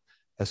have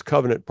as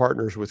covenant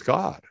partners with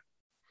God.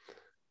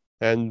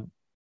 And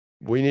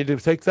we need to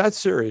take that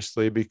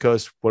seriously,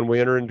 because when we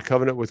enter into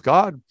covenant with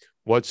God,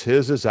 what's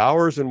his is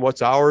ours and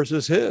what's ours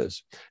is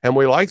his. And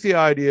we like the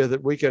idea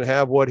that we can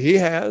have what he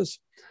has.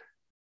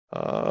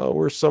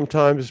 We're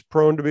sometimes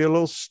prone to be a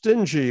little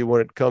stingy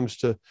when it comes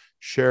to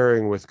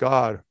sharing with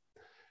God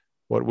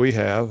what we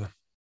have.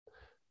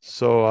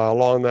 So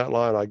along that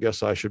line, I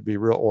guess I should be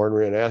real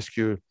ornery and ask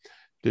you,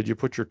 did you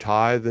put your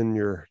tithe in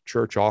your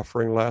church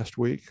offering last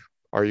week?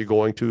 Are you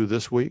going to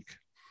this week?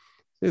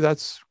 See,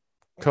 that's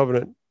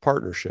covenant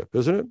partnership,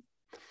 isn't it?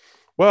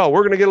 Well,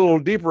 we're going to get a little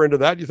deeper into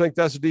that. You think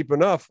that's deep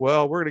enough?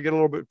 Well, we're going to get a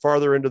little bit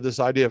farther into this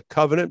idea of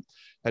covenant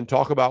and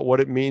talk about what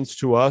it means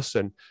to us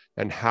and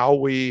how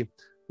we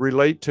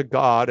relate to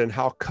God and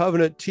how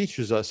covenant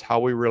teaches us how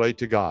we relate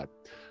to God.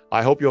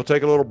 I hope you'll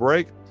take a little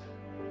break.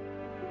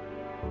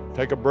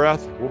 Take a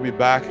breath. We'll be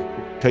back.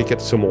 Take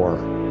it some more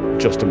in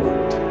just a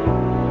moment.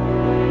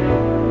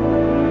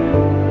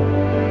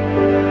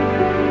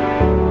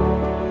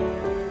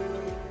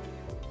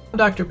 I'm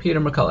Dr. Peter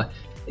McCullough.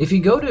 If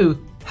you go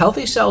to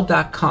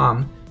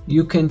healthycell.com,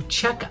 you can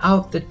check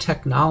out the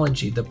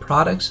technology, the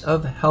products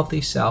of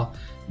Healthy Cell.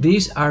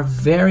 These are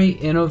very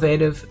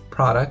innovative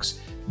products.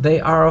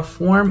 They are a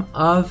form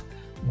of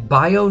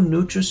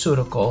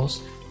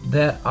bionutraceuticals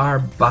that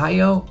are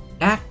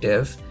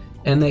bioactive,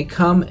 and they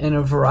come in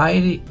a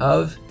variety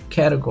of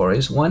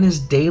categories. One is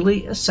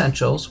daily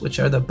essentials, which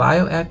are the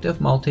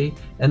bioactive multi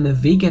and the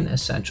vegan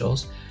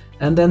essentials.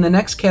 And then the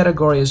next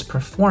category is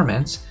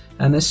performance,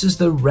 and this is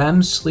the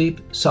REM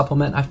sleep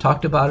supplement. I've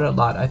talked about it a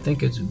lot. I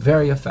think it's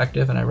very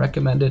effective, and I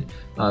recommend it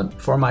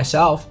for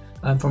myself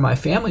and for my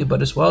family,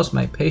 but as well as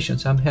my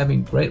patients. I'm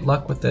having great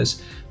luck with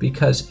this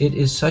because it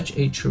is such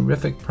a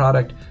terrific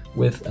product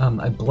with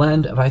a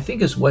blend of, I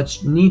think, is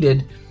what's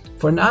needed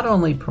for not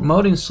only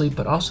promoting sleep,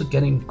 but also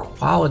getting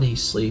quality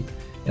sleep.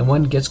 And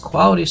when it gets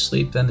quality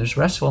sleep, then there's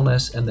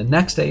restfulness, and the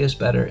next day is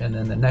better, and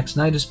then the next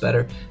night is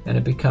better, and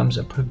it becomes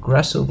a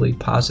progressively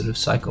positive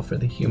cycle for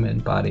the human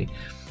body.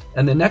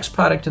 And the next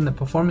product in the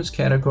performance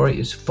category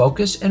is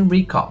Focus and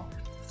Recall.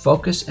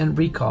 Focus and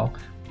Recall.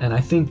 And I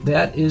think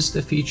that is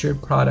the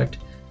featured product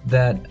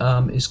that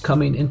is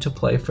coming into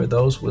play for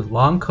those with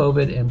long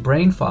COVID and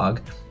brain fog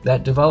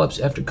that develops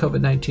after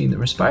COVID-19, the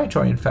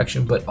respiratory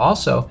infection, but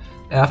also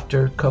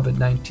after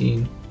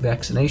COVID-19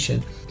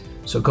 vaccination.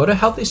 So go to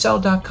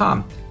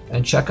healthycell.com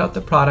and check out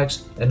the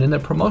products, and in the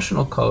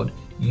promotional code,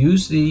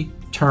 use the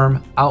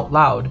term out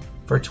loud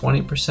for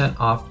 20%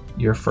 off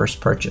your first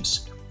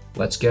purchase.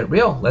 Let's get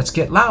real. Let's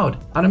get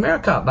loud on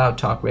America Out Loud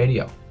Talk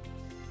Radio.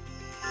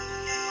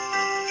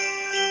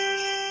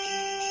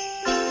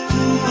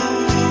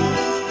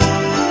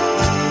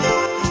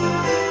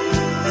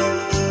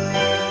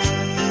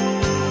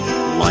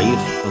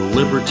 Life,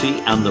 liberty,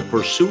 and the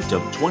pursuit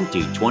of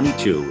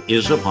 2022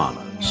 is upon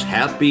us.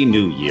 Happy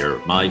New Year,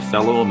 my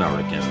fellow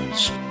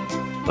Americans.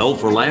 Well,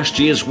 for last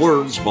year's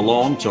words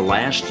belong to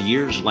last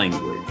year's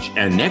language,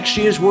 and next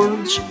year's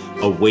words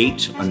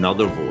await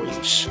another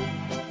voice.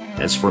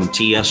 That's from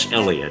T.S.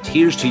 Eliot.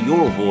 Here's to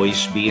your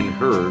voice being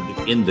heard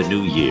in the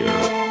new year.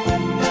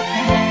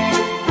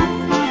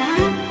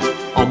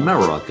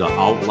 America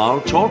Out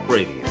Loud Talk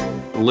Radio.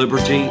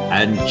 Liberty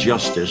and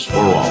justice for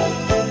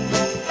all.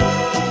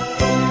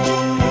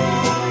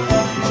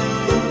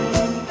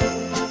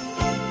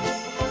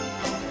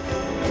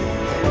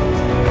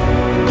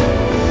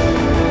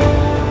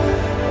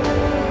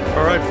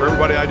 For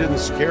everybody I didn't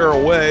scare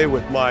away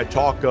with my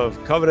talk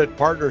of covenant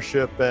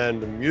partnership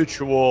and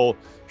mutual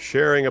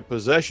sharing of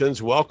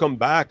possessions, welcome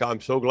back. I'm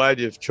so glad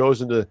you've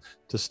chosen to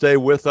stay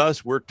with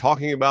us. We're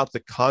talking about the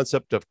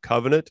concept of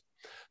covenant.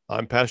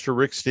 I'm Pastor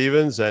Rick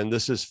Stevens, and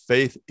this is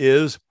Faith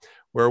Is,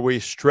 where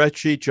we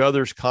stretch each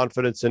other's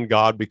confidence in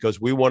God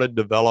because we want to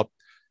develop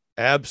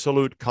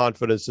absolute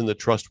confidence in the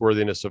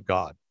trustworthiness of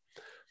God.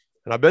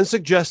 And I've been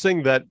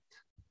suggesting that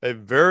a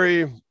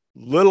very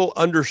little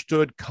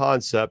understood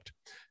concept,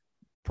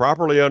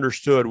 properly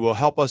understood, will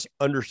help us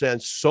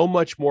understand so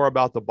much more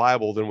about the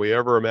Bible than we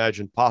ever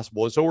imagined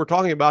possible. And so we're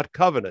talking about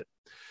covenant.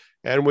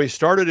 And we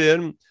started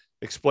in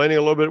explaining a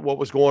little bit what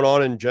was going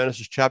on in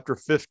Genesis chapter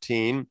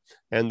 15,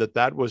 and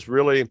that was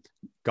really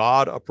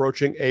God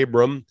approaching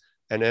Abram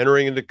and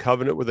entering into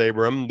covenant with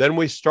Abram. Then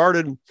we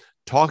started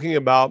talking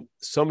about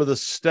some of the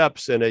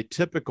steps in a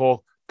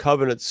typical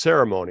covenant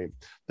ceremony.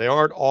 They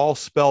aren't all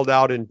spelled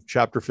out in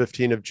chapter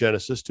 15 of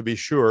Genesis, to be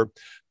sure,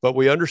 but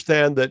we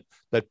understand that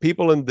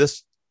people in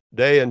this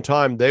day and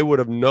time, they would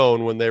have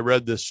known when they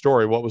read this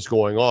story what was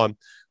going on.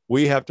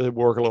 We have to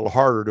work a little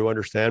harder to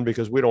understand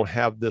because we don't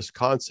have this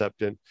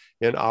concept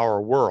in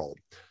our world.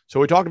 So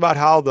we talked about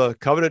how the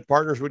covenant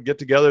partners would get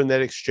together and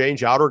they'd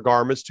exchange outer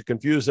garments to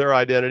confuse their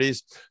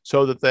identities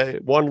so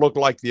that one looked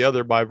like the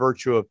other by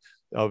virtue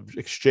of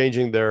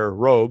exchanging their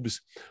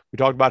robes. We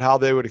talked about how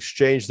they would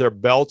exchange their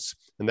belts,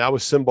 and that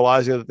was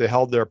symbolizing that they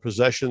held their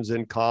possessions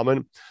in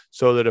common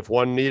so that if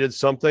one needed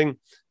something,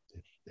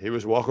 he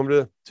was welcome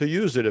to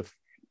use it. If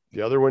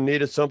the other one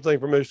needed something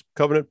from his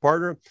covenant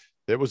partner,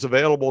 it was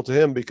available to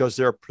him because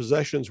their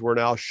possessions were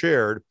now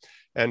shared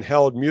and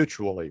held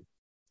mutually.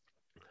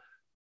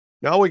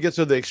 Now we get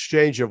to the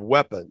exchange of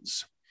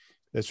weapons.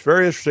 It's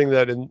very interesting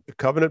that in the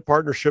covenant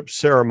partnership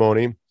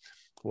ceremony,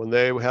 when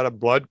they had a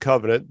blood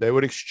covenant, they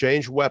would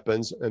exchange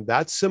weapons, and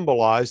that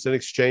symbolized an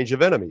exchange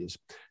of enemies.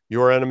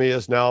 Your enemy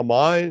is now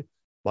mine,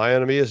 my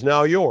enemy is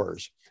now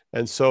yours.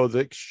 And so the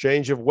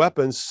exchange of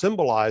weapons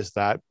symbolized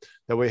that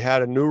we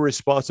had a new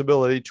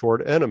responsibility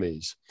toward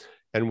enemies,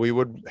 and we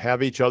would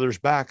have each other's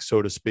back,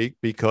 so to speak,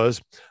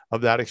 because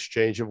of that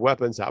exchange of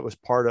weapons. That was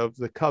part of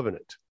the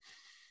covenant.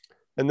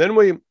 And then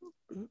we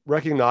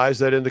recognize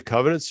that in the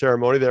covenant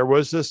ceremony, there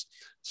was this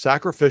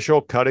sacrificial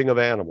cutting of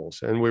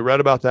animals. And we read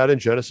about that in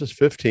Genesis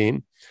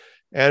 15.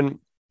 And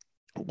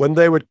when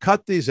they would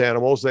cut these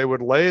animals, they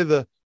would lay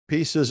the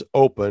pieces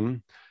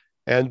open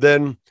and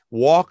then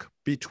walk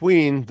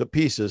between the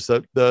pieces.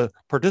 The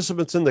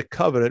participants in the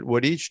covenant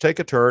would each take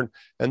a turn,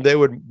 and they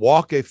would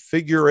walk a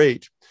figure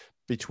eight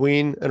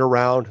between and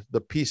around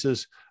the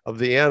pieces of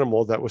the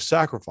animal that was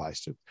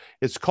sacrificed.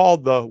 It's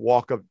called the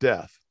walk of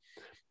death.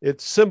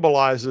 It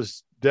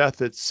symbolizes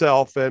death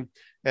itself, and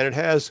it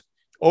has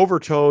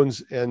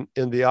overtones in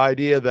the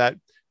idea that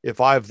if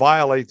I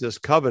violate this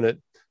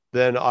covenant,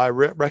 then I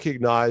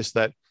recognize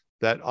that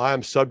I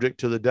am subject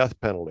to the death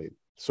penalty.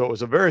 So it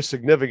was a very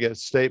significant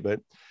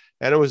statement,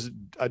 and it was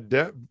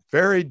a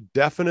very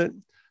definite,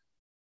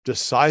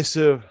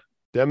 decisive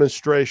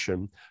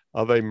demonstration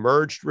of a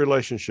merged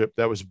relationship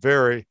that was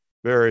very,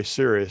 very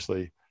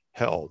seriously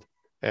held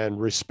and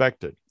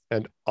respected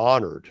and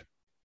honored.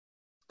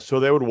 So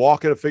they would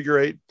walk in a figure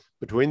eight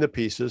between the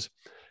pieces,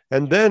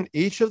 and then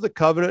each of the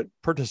covenant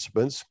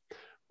participants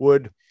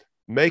would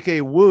make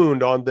a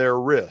wound on their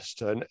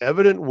wrist, an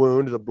evident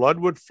wound. The blood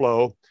would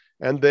flow,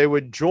 and they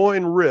would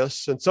join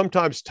wrists and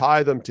sometimes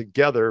tie them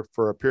together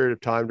for a period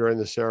of time during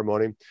the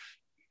ceremony.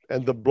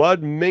 And the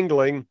blood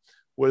mingling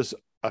was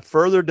a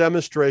further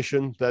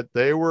demonstration that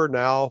they were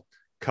now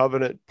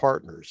covenant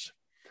partners.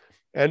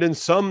 And in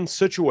some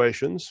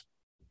situations,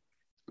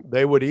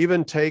 they would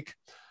even take,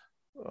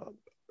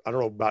 I don't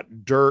know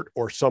about dirt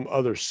or some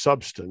other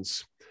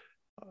substance,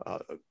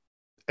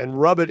 and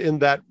rub it in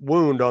that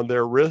wound on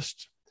their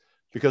wrist,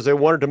 because they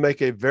wanted to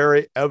make a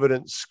very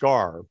evident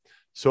scar,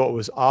 so it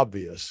was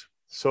obvious,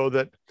 so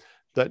that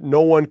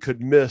no one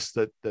could miss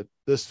that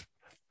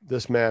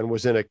this man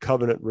was in a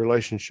covenant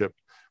relationship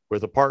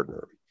with a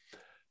partner.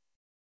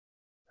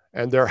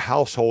 And their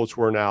households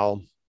were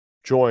now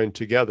joined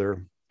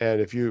together.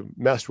 And if you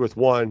messed with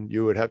one,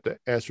 you would have to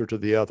answer to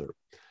the other.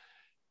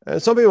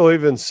 And some people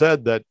even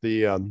said that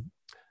and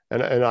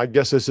I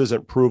guess this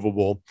isn't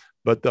provable,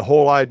 but the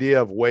whole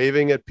idea of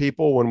waving at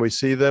people when we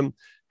see them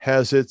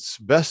has its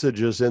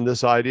vestiges in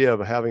this idea of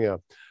having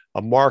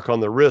a mark on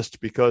the wrist,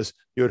 because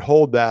you would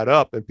hold that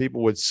up and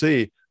people would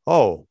see,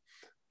 oh,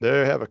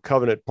 they have a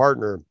covenant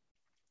partner,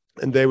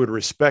 and they would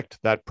respect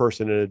that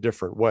person in a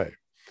different way.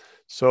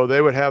 So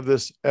they would have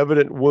this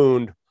evident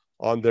wound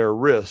on their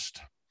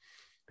wrist.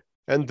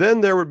 And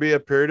then there would be a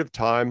period of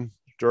time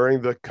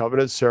during the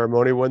covenant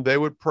ceremony when they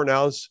would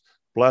pronounce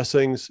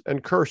blessings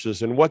and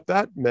curses. And what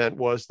that meant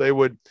was they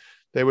would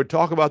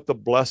talk about the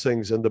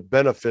blessings and the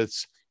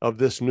benefits of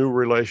this new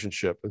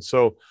relationship. And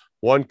so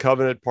one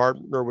covenant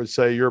partner would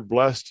say, you're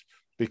blessed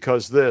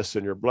because this,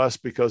 and you're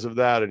blessed because of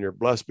that, and you're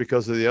blessed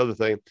because of the other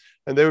thing.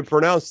 And they would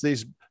pronounce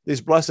these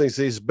blessings,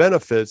 these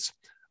benefits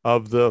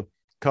of the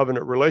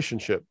covenant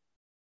relationship.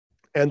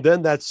 And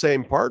then that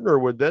same partner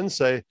would then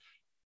say,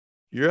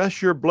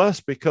 yes, you're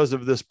blessed because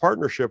of this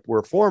partnership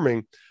we're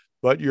forming,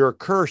 but you're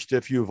cursed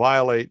if you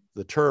violate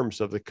the terms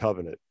of the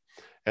covenant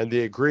and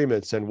the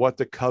agreements and what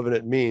the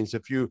covenant means.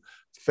 If you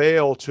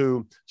fail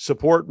to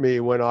support me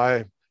when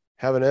I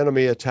have an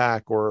enemy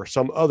attack or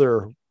some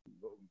other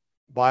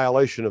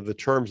violation of the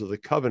terms of the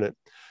covenant,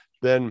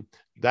 then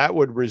that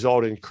would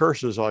result in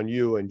curses on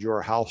you and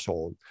your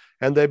household.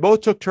 And they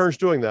both took turns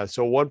doing that.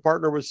 So one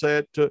partner would say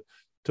it to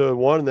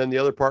one, and then the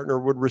other partner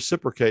would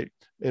reciprocate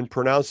in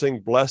pronouncing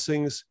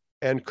blessings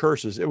and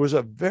curses. It was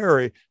a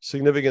very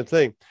significant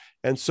thing.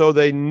 And so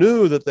they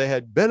knew that they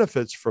had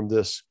benefits from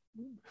this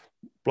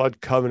blood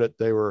covenant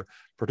they were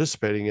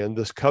participating in,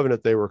 this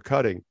covenant they were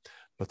cutting.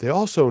 But they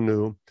also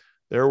knew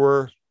there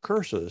were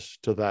curses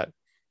to that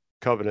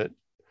covenant.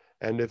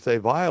 And if they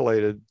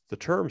violated the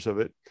terms of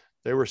it,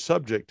 they were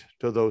subject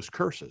to those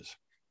curses.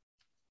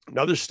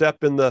 Another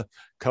step in the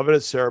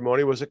covenant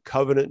ceremony was a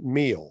covenant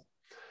meal.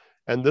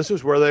 And this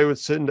is where they would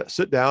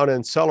sit down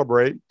and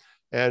celebrate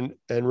and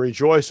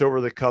rejoice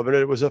over the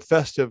covenant. It was a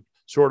festive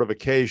sort of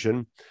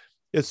occasion.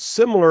 It's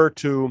similar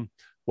to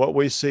what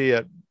we see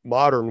at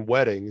modern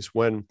weddings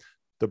when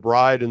the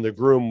bride and the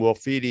groom will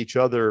feed each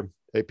other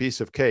a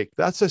piece of cake.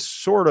 That's a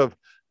sort of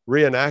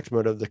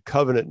reenactment of the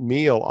covenant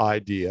meal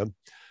idea.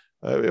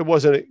 It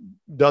wasn't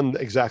done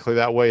exactly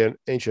that way in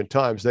ancient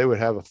times. They would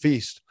have a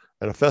feast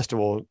and a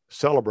festival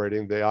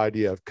celebrating the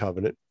idea of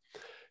covenant.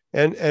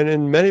 And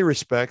in many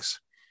respects,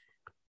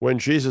 when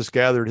Jesus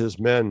gathered his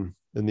men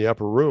in the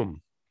upper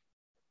room,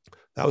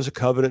 that was a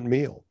covenant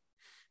meal.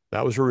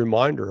 That was a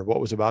reminder of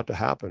what was about to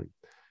happen.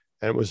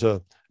 And it was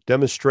a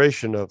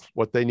demonstration of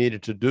what they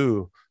needed to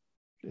do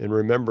in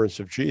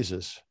remembrance of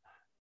Jesus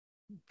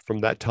from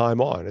that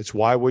time on. It's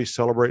why we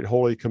celebrate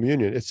Holy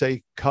Communion. It's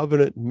a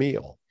covenant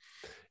meal.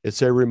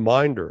 It's a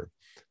reminder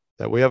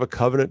that we have a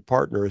covenant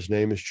partner. His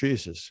name is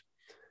Jesus.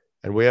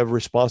 And we have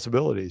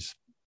responsibilities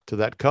to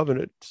that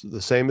covenant,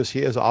 the same as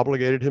he has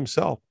obligated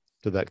himself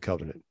to that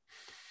covenant.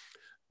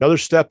 Another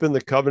step in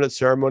the covenant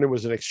ceremony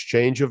was an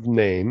exchange of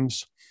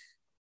names.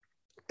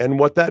 And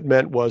what that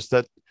meant was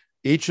that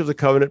each of the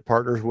covenant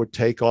partners would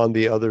take on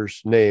the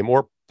other's name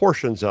or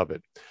portions of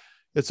it.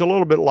 It's a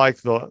little bit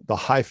like the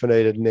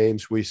hyphenated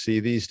names we see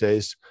these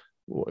days.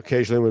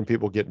 Occasionally when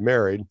people get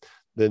married,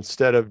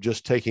 instead of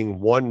just taking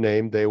one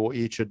name, they will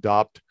each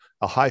adopt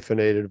a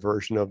hyphenated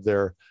version of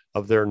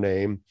their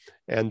name.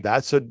 And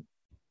that's a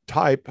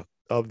type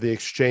of the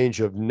exchange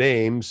of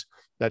names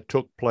that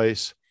took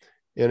place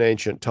in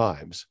ancient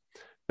times.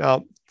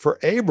 Now, for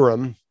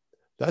Abram,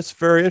 that's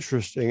very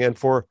interesting. And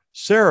for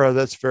Sarah,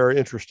 that's very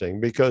interesting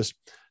because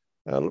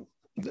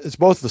it's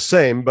both the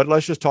same, but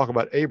let's just talk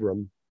about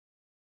Abram.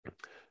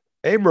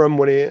 Abram,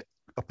 when he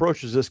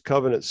approaches this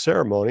covenant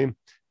ceremony,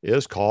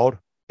 is called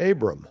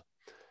Abram.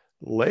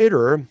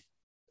 Later,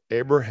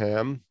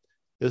 Abraham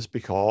is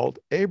called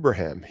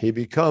Abraham. He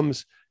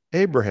becomes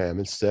Abraham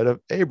instead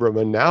of Abram.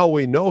 And now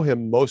we know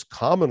him most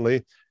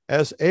commonly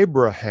as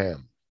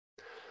Abraham.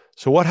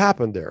 So what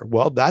happened there?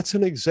 Well, that's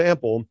an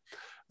example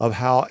of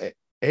how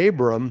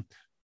Abram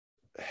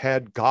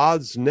had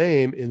God's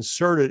name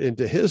inserted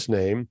into his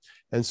name.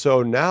 And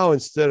so now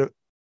instead of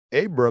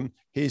Abram,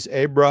 he's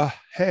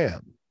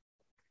Abraham.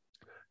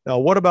 Now,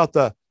 what about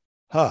the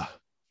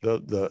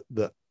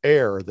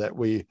air that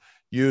we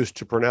use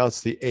to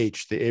pronounce the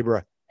H, the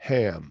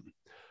Abraham?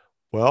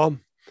 Well,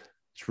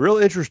 it's real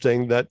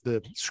interesting that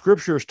the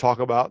scriptures talk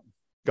about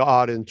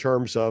God in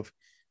terms of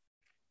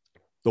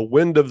the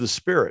wind of the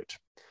Spirit.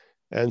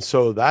 And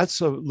so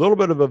that's a little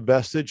bit of a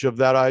vestige of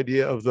that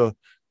idea of the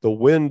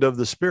wind of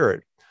the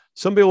Spirit.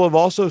 Some people have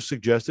also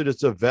suggested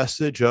it's a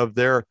vestige of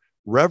their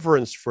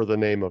reverence for the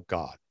name of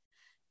God.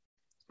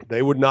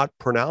 They would not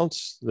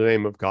pronounce the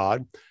name of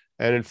God.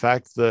 And in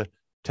fact, the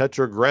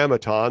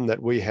tetragrammaton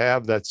that we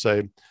have, that's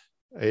a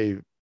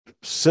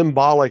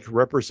symbolic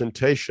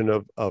representation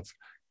of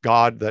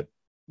God that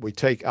we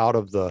take out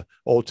of the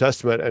Old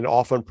Testament and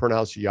often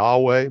pronounce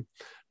Yahweh.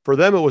 For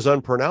them, it was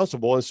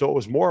unpronounceable. And so it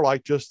was more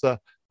like just the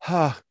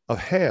ha of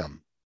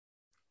Ham.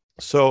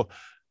 So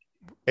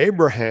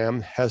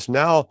Abraham has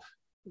now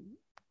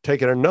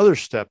taken another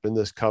step in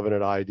this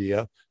covenant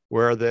idea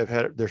where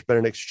there's been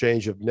an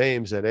exchange of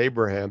names, and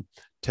Abraham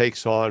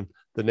takes on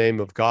the name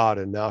of God.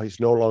 And now he's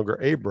no longer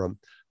Abram,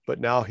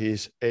 but now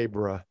he's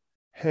Abraham.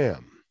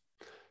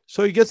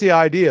 So you get the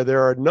idea.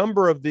 There are a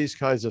number of these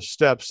kinds of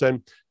steps,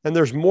 and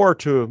there's more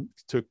to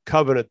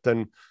covenant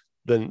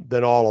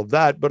than all of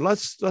that. But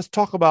let's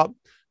talk about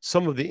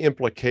some of the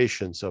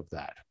implications of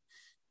that.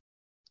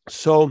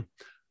 So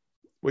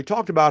we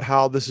talked about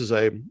how this is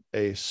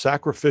a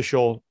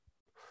sacrificial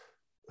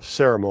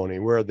ceremony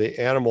where the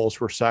animals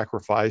were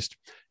sacrificed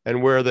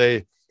and where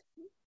they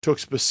took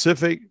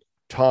specific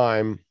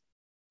time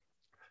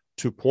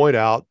to point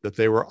out that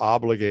they were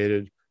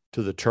obligated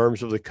to the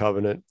terms of the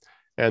covenant,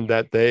 and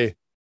that they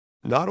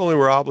not only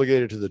were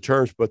obligated to the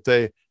terms, but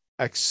they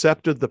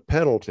accepted the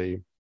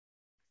penalty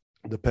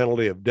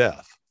of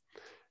death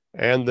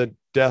and the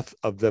death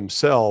of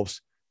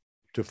themselves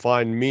to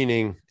find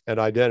meaning and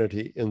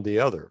identity in the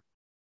other.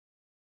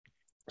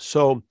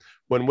 So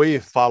when we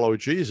follow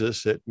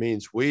Jesus, it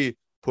means we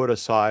put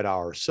aside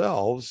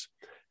ourselves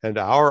and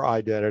our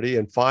identity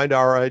and find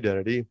our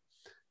identity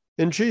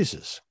in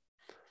Jesus.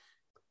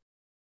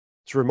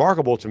 It's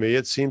remarkable to me.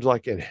 It seems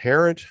like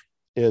inherent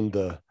in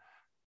the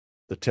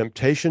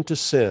temptation to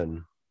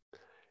sin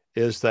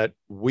is that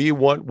we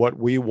want what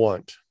we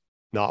want,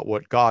 not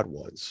what God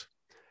wants.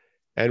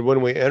 And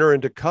when we enter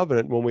into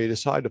covenant, when we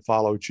decide to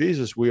follow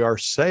Jesus, we are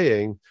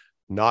saying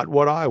not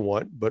what I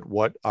want, but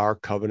what our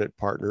covenant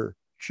partner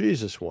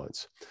Jesus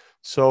wants.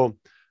 So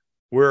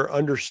we're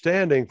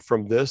understanding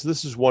from this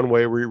is one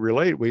way we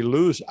relate. We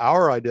lose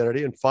our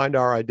identity and find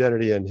our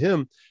identity in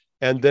him,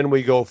 and then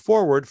we go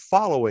forward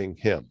following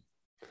him.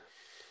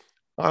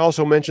 I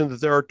also mentioned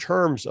that there are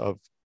terms of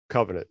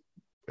covenant.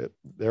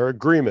 There are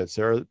agreements,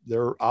 there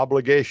are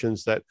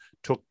obligations that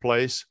took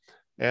place,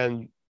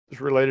 and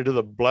it's related to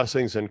the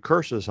blessings and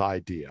curses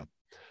idea.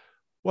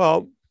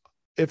 Well,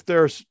 if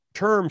there's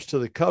terms to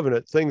the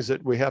covenant, things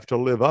that we have to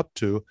live up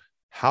to,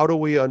 how do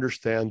we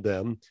understand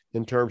them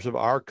in terms of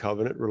our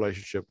covenant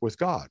relationship with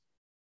God?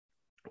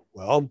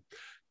 Well,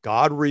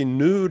 God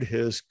renewed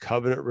his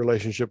covenant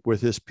relationship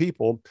with his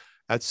people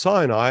at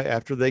Sinai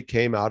after they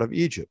came out of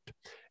Egypt,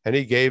 and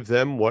he gave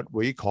them what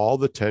we call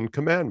the Ten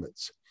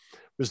Commandments. It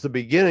was the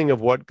beginning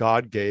of what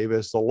God gave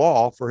as the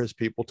law for his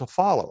people to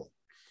follow.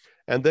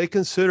 And they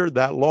considered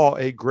that law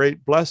a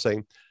great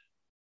blessing,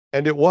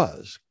 and it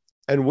was.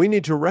 And we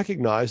need to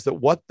recognize that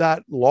what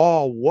that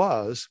law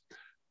was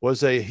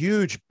a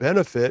huge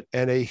benefit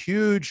and a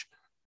huge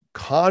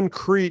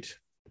concrete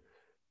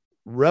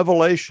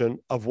revelation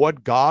of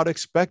what God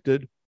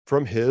expected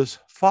from his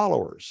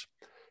followers.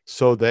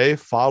 So they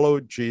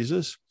followed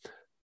Jesus.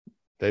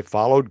 They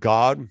followed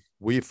God.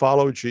 We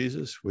follow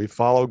Jesus. We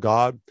follow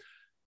God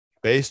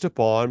based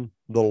upon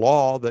the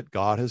law that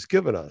God has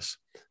given us.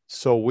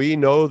 So we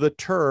know the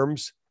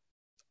terms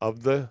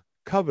of the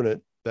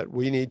covenant that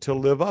we need to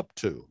live up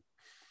to.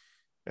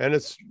 And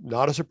it's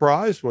not a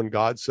surprise when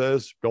God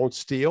says, don't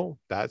steal.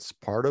 That's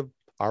part of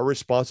our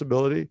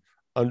responsibility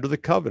under the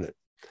covenant.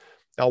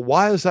 Now,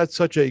 why is that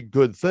such a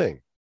good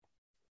thing?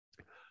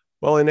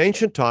 Well, in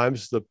ancient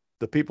times,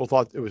 the people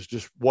thought it was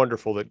just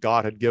wonderful that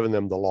God had given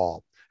them the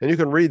law. And you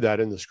can read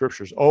that in the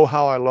scriptures. Oh,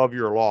 how I love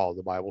your law,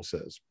 the Bible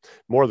says,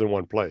 more than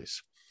one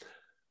place.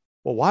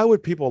 Well, why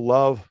would people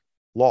love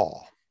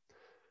law?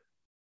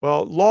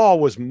 Well, law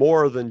was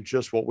more than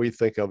just what we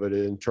think of it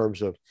in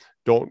terms of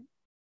don't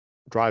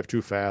drive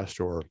too fast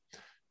or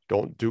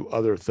don't do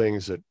other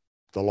things that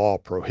the law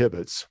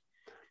prohibits.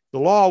 The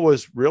law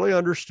was really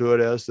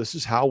understood as this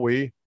is how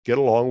we get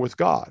along with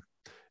God.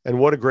 And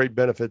what a great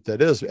benefit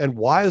that is. And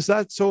why is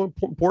that so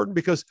important?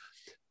 Because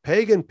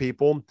pagan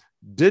people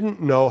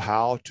didn't know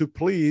how to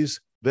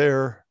please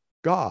their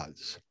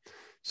gods.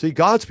 See,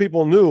 God's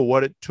people knew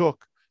what it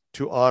took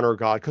to honor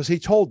God because he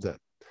told them.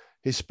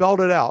 He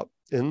spelled it out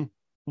in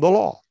the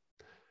law.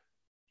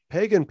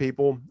 Pagan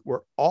people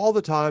were all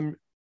the time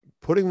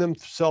putting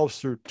themselves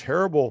through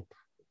terrible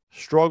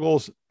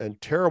struggles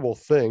and terrible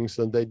things,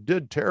 and they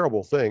did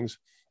terrible things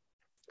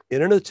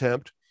in an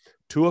attempt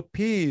to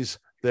appease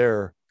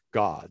their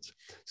gods.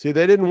 See,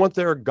 they didn't want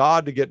their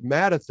God to get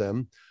mad at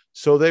them,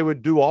 so they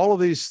would do all of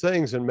these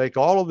things and make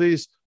all of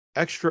these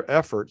extra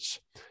efforts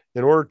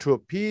in order to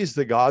appease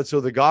the God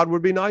so the God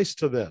would be nice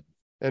to them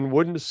and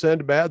wouldn't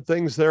send bad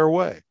things their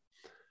way.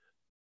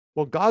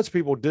 Well, God's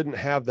people didn't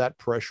have that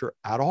pressure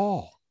at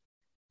all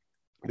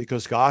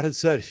because God had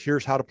said,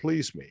 here's how to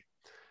please me.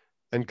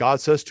 And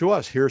God says to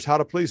us, here's how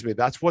to please me.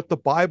 That's what the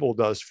Bible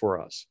does for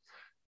us.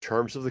 In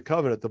terms of the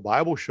covenant, the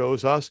Bible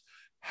shows us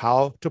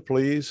how to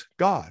please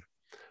God.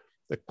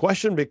 The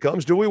question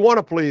becomes, do we want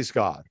to please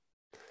God?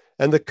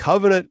 And the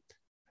covenant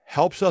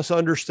helps us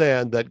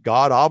understand that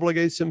God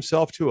obligates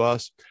himself to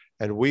us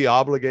and we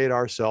obligate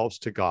ourselves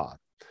to God.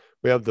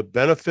 We have the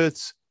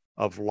benefits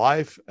of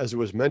life as it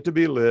was meant to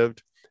be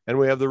lived, and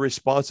we have the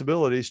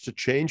responsibilities to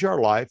change our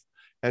life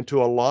and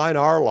to align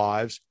our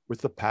lives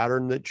with the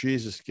pattern that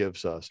Jesus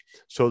gives us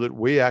so that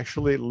we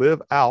actually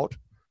live out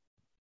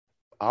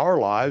our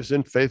lives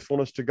in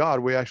faithfulness to God.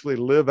 We actually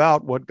live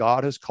out what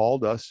God has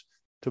called us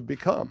to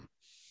become.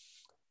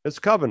 It's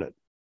covenant.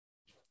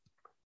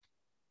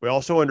 We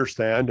also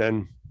understand,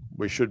 and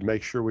we should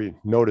make sure we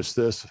notice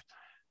this.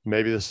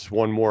 Maybe this is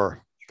one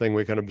more thing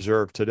we can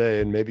observe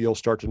today, and maybe you'll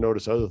start to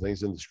notice other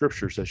things in the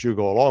scriptures as you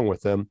go along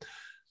with them.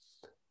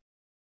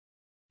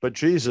 But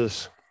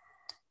Jesus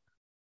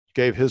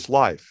gave his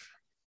life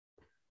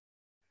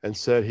and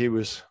said he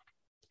was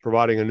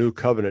providing a new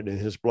covenant in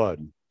his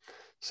blood.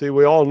 See,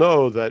 we all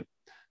know that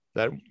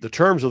the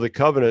terms of the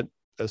covenant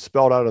as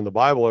spelled out in the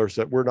Bible is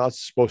that we're not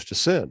supposed to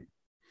sin.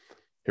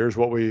 Here's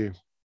what we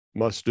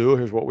must do.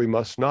 Here's what we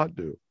must not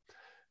do.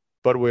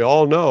 But we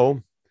all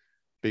know,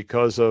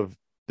 because of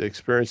the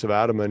experience of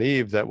Adam and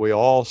Eve, that we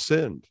all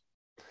sinned.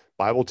 The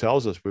Bible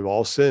tells us we've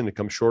all sinned and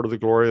come short of the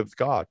glory of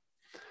God.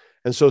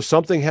 And so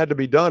something had to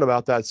be done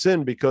about that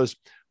sin because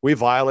we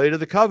violated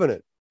the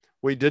covenant.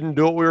 We didn't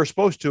do what we were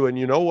supposed to. And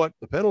you know what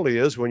the penalty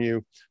is when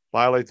you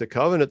violate the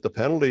covenant? The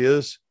penalty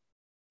is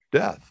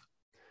death.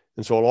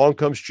 And so along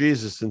comes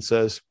Jesus and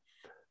says,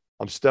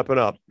 I'm stepping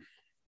up.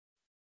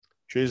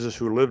 Jesus,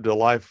 who lived a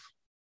life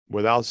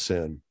without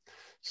sin,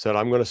 said,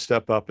 I'm going to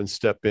step up and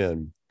step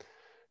in.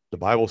 The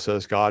Bible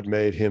says God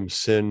made him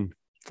sin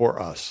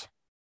for us.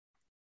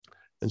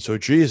 And so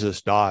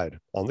Jesus died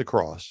on the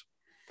cross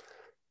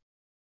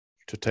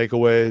to take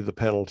away the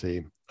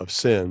penalty of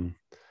sin,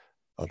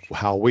 of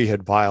how we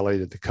had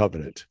violated the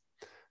covenant.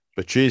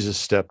 But Jesus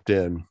stepped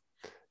in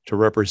to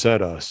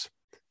represent us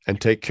and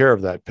take care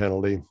of that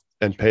penalty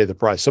and pay the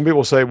price. Some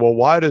people say, well,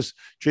 why does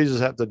Jesus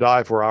have to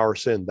die for our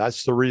sin?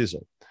 That's the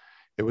reason.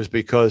 It was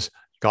because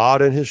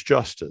God in his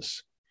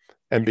justice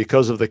and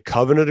because of the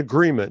covenant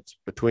agreement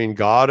between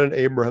God and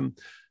Abraham,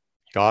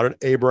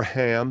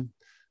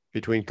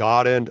 between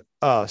God and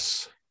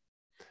us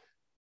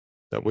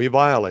that we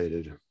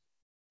violated,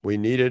 we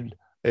needed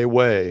a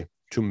way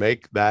to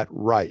make that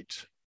right.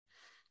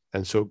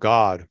 And so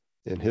God,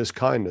 in his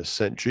kindness,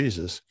 sent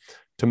Jesus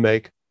to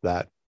make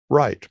that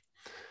right.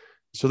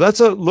 So that's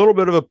a little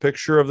bit of a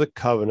picture of the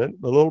covenant,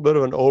 a little bit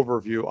of an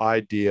overview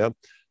idea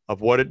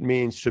of what it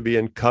means to be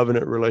in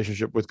covenant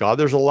relationship with God.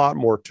 There's a lot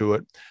more to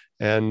it.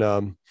 And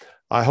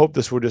I hope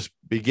this will just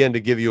begin to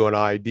give you an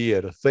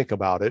idea to think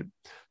about it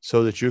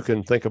so that you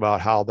can think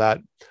about how that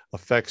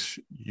affects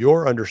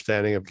your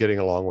understanding of getting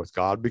along with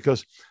God,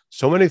 because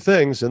so many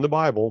things in the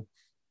Bible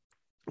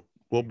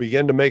will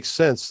begin to make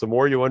sense the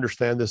more you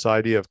understand this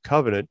idea of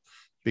covenant,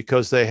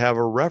 because they have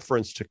a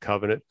reference to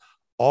covenant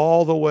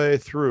all the way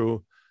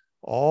through,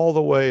 all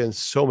the way in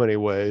so many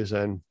ways.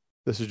 And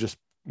this is just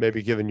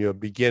maybe giving you a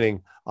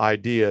beginning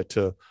idea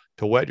to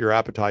whet your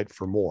appetite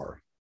for more.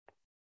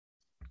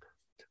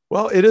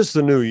 Well, it is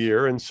the new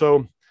year. And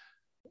so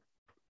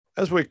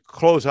as we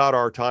close out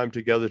our time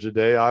together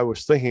today, I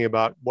was thinking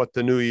about what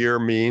the new year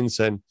means.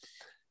 And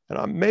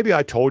maybe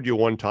I told you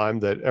one time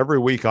that every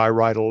week I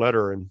write a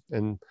letter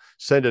and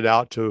send it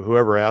out to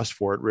whoever asked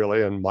for it,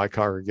 really, in my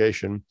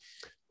congregation.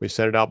 We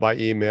send it out by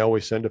email.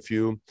 We send a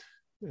few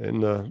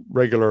in the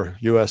regular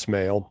U.S.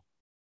 mail.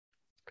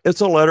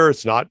 It's a letter.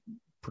 It's not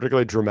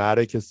particularly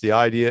dramatic. The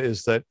idea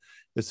is that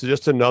it's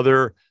just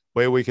another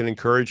way we can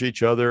encourage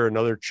each other,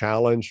 another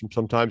challenge. And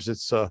sometimes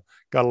it's got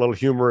a little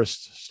humorous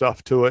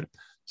stuff to it.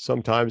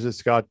 Sometimes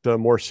it's got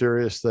more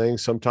serious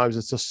things. Sometimes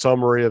it's a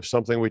summary of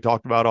something we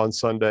talked about on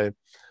Sunday.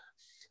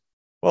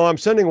 Well, I'm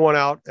sending one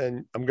out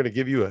and I'm going to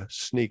give you a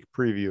sneak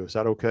preview. Is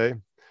that okay?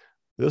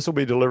 This will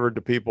be delivered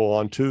to people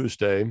on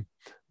Tuesday.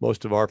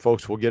 Most of our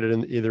folks will get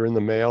it either in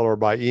the mail or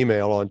by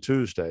email on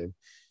Tuesday.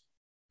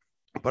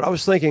 But I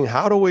was thinking,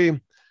 how do we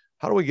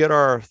get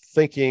our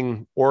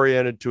thinking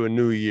oriented to a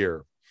new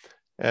year?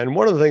 And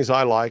one of the things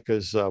I like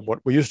is what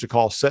we used to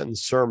call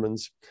sentence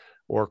sermons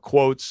or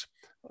quotes.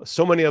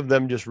 So many of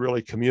them just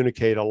really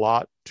communicate a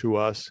lot to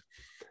us.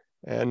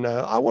 And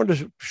I wanted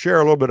to share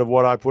a little bit of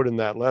what I put in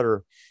that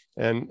letter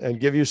and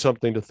give you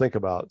something to think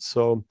about.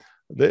 So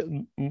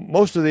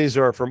most of these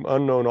are from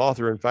unknown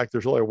author. In fact,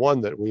 there's only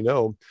one that we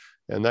know,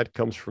 and that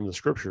comes from the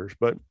scriptures.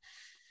 But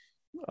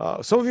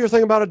some of you are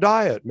thinking about a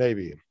diet,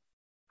 maybe.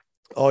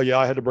 Oh, yeah,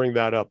 I had to bring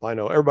that up. I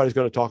know everybody's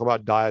going to talk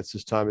about diets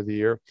this time of the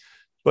year.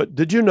 But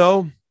did you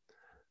know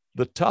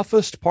the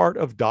toughest part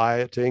of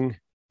dieting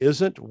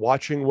isn't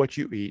watching what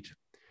you eat?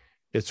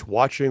 It's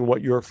watching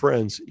what your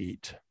friends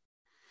eat.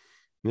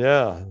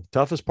 Yeah, the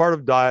toughest part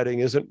of dieting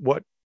isn't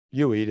what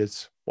you eat.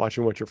 It's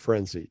watching what your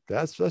friends eat.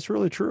 That's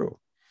really true.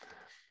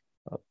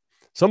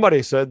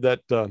 Somebody said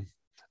that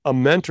a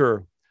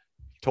mentor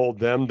told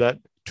them that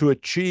to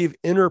achieve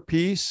inner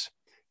peace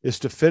is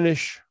to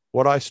finish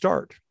what I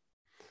start.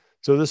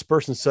 So this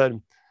person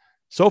said,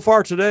 so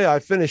far today, I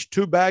finished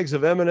 2 bags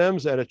of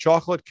M&Ms and a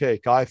chocolate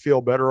cake. I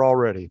feel better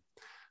already.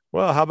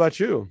 Well, how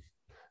about you?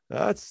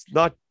 That's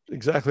not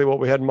exactly what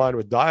we had in mind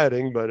with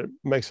dieting, but it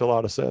makes a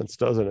lot of sense,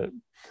 doesn't it?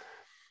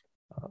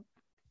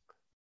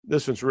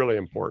 This one's really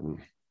important.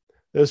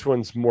 This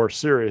one's more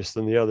serious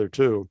than the other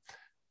two.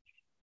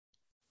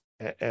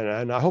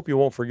 And I hope you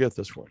won't forget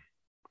this one.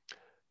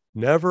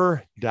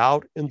 Never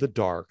doubt in the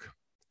dark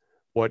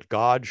what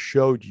God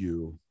showed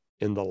you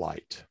in the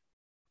light.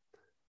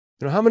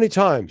 You know, how many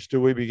times do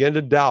we begin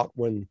to doubt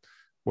when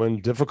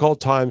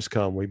difficult times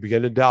come? We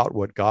begin to doubt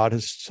what God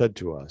has said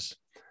to us.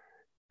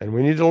 And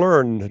we need to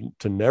learn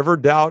to never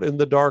doubt in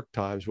the dark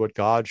times what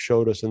God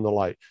showed us in the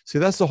light. See,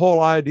 that's the whole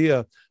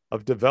idea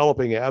of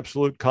developing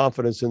absolute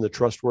confidence in the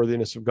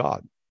trustworthiness of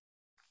God.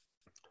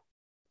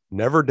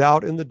 Never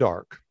doubt in the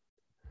dark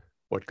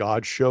what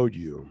God showed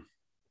you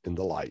in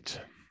the light.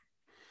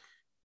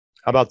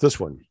 How about this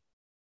one?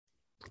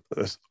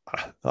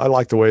 I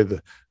like the way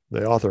the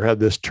author had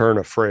this turn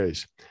of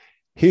phrase.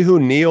 He who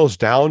kneels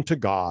down to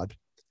God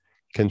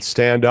can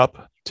stand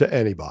up to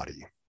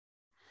anybody.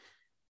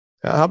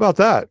 How about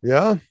that?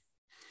 Yeah.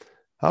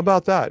 How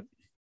about that?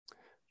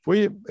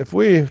 If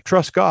we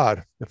trust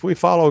God, if we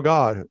follow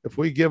God, if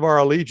we give our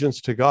allegiance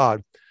to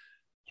God,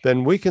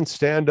 then we can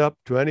stand up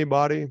to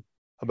anybody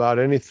about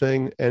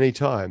anything,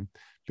 anytime,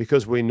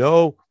 because we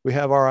know we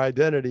have our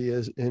identity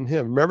is in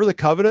Him. Remember the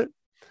covenant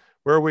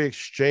where we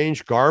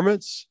exchange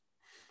garments?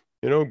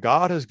 You know,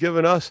 God has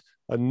given us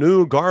a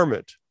new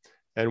garment,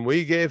 and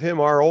we gave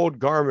Him our old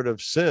garment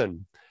of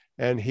sin,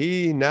 and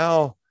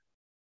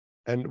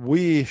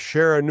we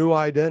share a new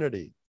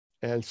identity.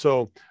 And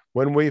so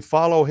when we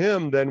follow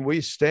Him, then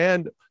we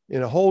stand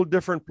in a whole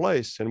different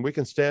place, and we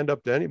can stand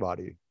up to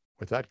anybody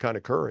with that kind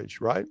of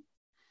courage, right?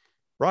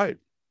 Right.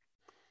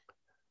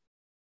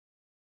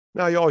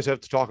 Now, you always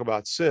have to talk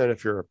about sin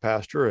if you're a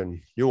pastor,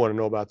 and you want to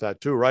know about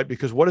that too, right?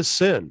 Because what is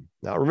sin?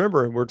 Now,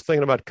 remember, we're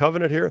thinking about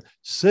covenant here.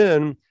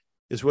 Sin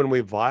is when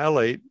we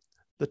violate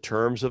the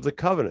terms of the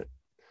covenant.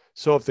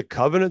 So if the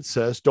covenant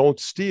says don't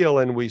steal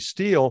and we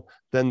steal,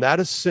 then that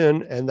is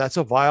sin, and that's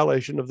a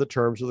violation of the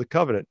terms of the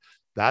covenant.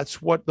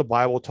 That's what the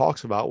Bible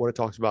talks about when it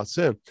talks about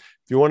sin.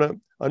 If you want to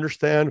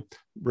understand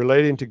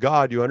relating to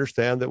God, you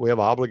understand that we have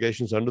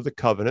obligations under the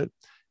covenant,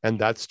 and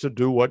that's to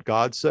do what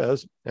God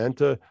says and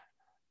to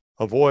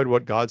avoid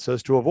what God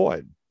says to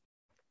avoid.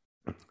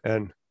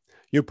 And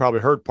you probably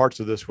heard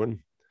parts of this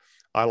one.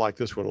 I like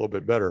this one a little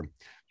bit better.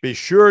 Be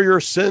sure your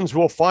sins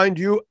will find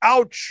you.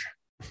 Ouch.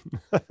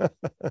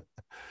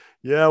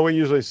 Yeah, we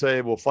usually say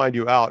we'll find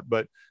you out,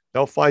 but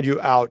they'll find you.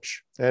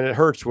 Ouch. And it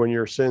hurts when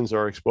your sins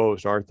are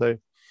exposed, aren't they?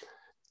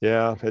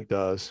 Yeah, it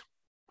does.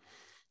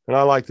 And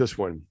I like this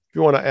one. If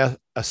you want to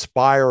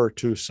aspire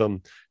to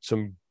some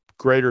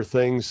greater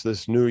things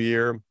this new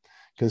year,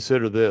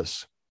 consider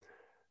this.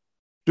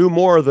 Do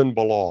more than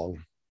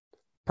belong.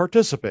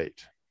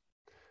 Participate.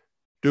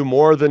 Do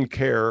more than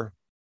care.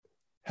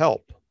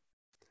 Help.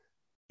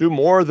 Do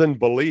more than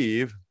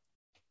believe.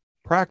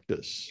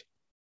 Practice.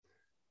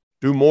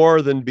 Do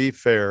more than be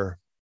fair.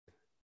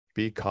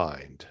 Be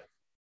kind.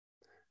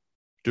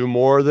 Do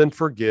more than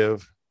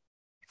forgive.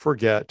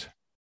 Forget.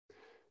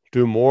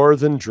 Do more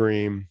than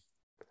dream.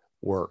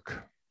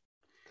 Work.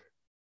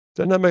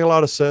 Doesn't that make a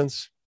lot of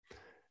sense?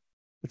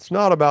 It's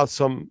not about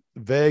some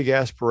vague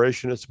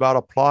aspiration. It's about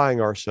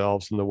applying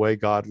ourselves in the way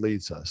God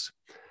leads us.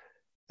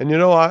 And you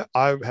know, I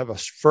have a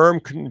firm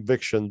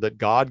conviction that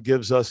God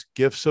gives us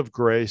gifts of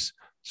grace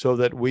so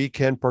that we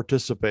can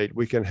participate,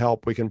 we can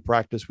help, we can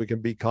practice, we can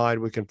be kind,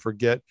 we can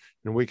forget,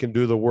 and we can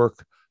do the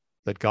work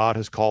that God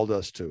has called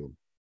us to.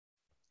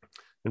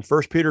 And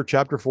 1 Peter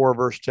chapter 4,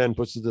 verse 10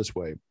 puts it this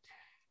way.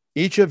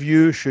 Each of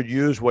you should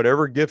use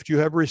whatever gift you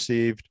have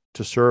received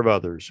to serve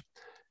others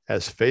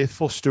as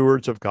faithful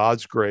stewards of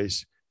God's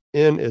grace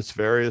in its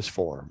various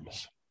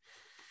forms.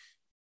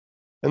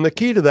 And the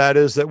key to that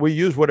is that we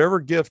use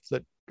whatever gift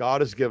that God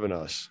has given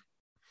us.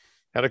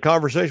 I had a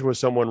conversation with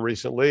someone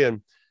recently,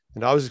 and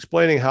And I was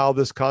explaining how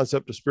this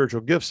concept of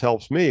spiritual gifts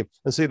helps me.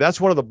 And see,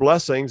 that's one of the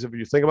blessings. If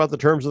you think about the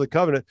terms of the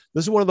covenant,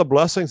 this is one of the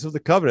blessings of the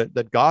covenant,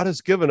 that God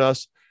has given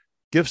us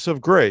gifts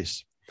of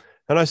grace.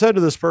 And I said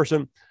to this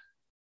person,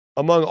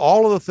 among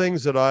all of the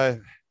things that I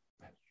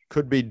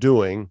could be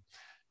doing,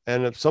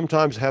 and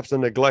sometimes have to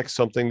neglect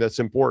something that's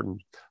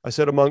important, I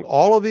said, among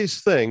all of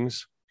these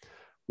things,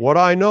 what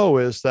I know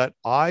is that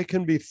I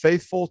can be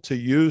faithful to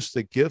use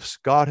the gifts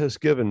God has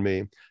given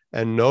me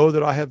and know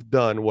that I have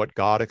done what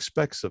God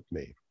expects of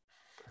me.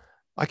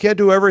 I can't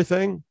do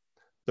everything.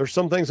 There's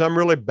some things I'm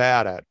really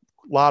bad at,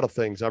 a lot of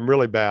things I'm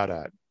really bad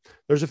at.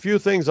 There's a few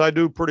things I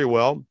do pretty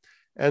well,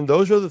 and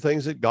those are the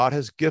things that God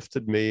has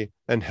gifted me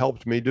and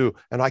helped me do.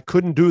 And I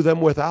couldn't do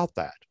them without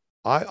that.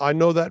 I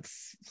know that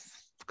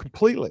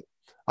completely.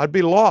 I'd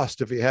be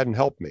lost if he hadn't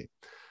helped me.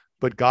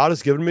 But God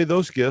has given me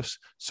those gifts,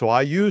 so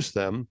I use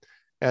them.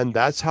 And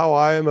that's how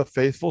I am a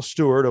faithful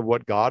steward of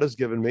what God has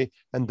given me.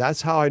 And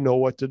that's how I know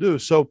what to do.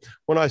 So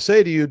when I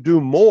say to you,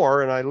 do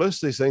more, and I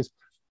list these things,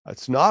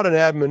 it's not an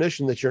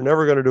admonition that you're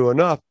never going to do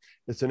enough.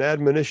 It's an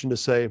admonition to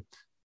say,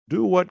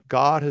 do what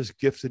God has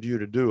gifted you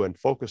to do and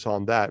focus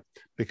on that,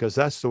 because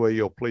that's the way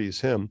you'll please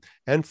him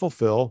and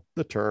fulfill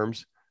the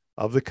terms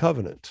of the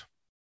covenant.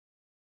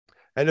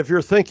 And if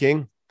you're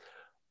thinking,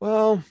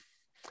 well,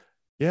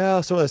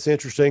 yeah, so that's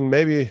interesting.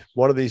 Maybe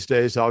one of these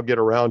days I'll get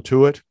around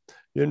to it.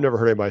 You've never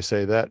heard anybody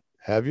say that,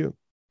 have you?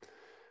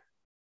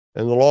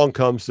 And along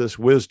comes this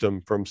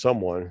wisdom from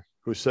someone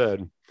who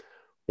said,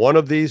 one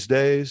of these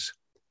days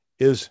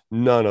is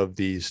none of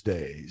these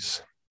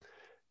days.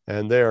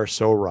 And they are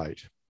so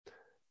right.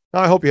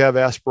 Now, I hope you have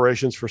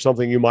aspirations for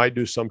something you might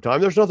do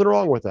sometime. There's nothing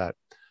wrong with that.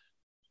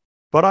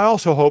 But I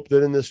also hope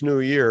that in this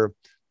new year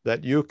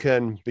that you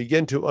can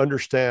begin to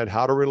understand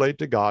how to relate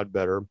to God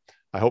better.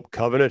 I hope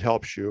covenant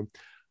helps you.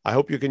 I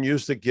hope you can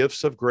use the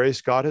gifts of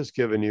grace God has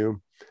given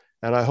you.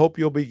 And I hope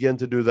you'll begin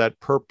to do that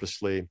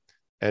purposely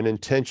and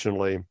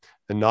intentionally,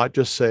 and not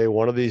just say,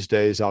 one of these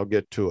days I'll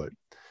get to it,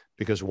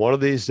 because one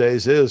of these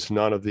days is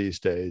none of these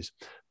days.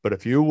 But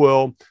if you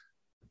will,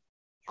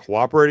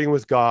 cooperating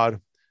with God,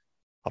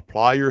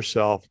 apply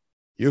yourself,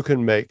 you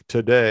can make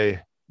today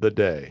the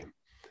day,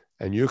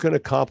 and you can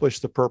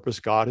accomplish the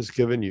purpose God has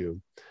given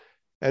you.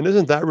 And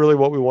isn't that really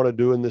what we want to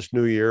do in this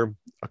new year?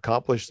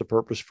 Accomplish the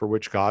purpose for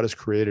which God has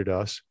created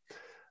us,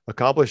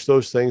 accomplish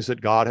those things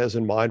that God has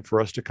in mind for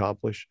us to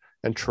accomplish,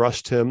 and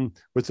trust him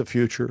with the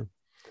future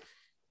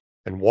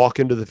and walk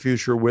into the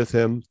future with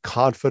him,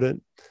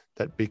 confident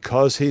that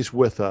because he's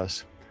with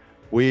us,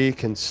 we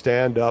can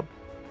stand up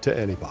to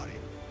anybody.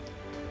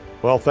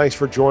 Well, thanks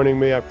for joining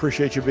me. I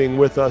appreciate you being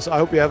with us. I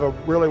hope you have a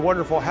really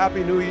wonderful,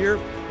 happy new year,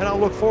 and I'll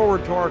look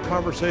forward to our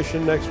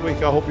conversation next week.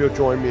 I hope you'll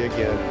join me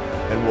again,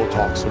 and we'll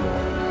talk some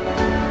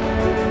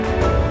more.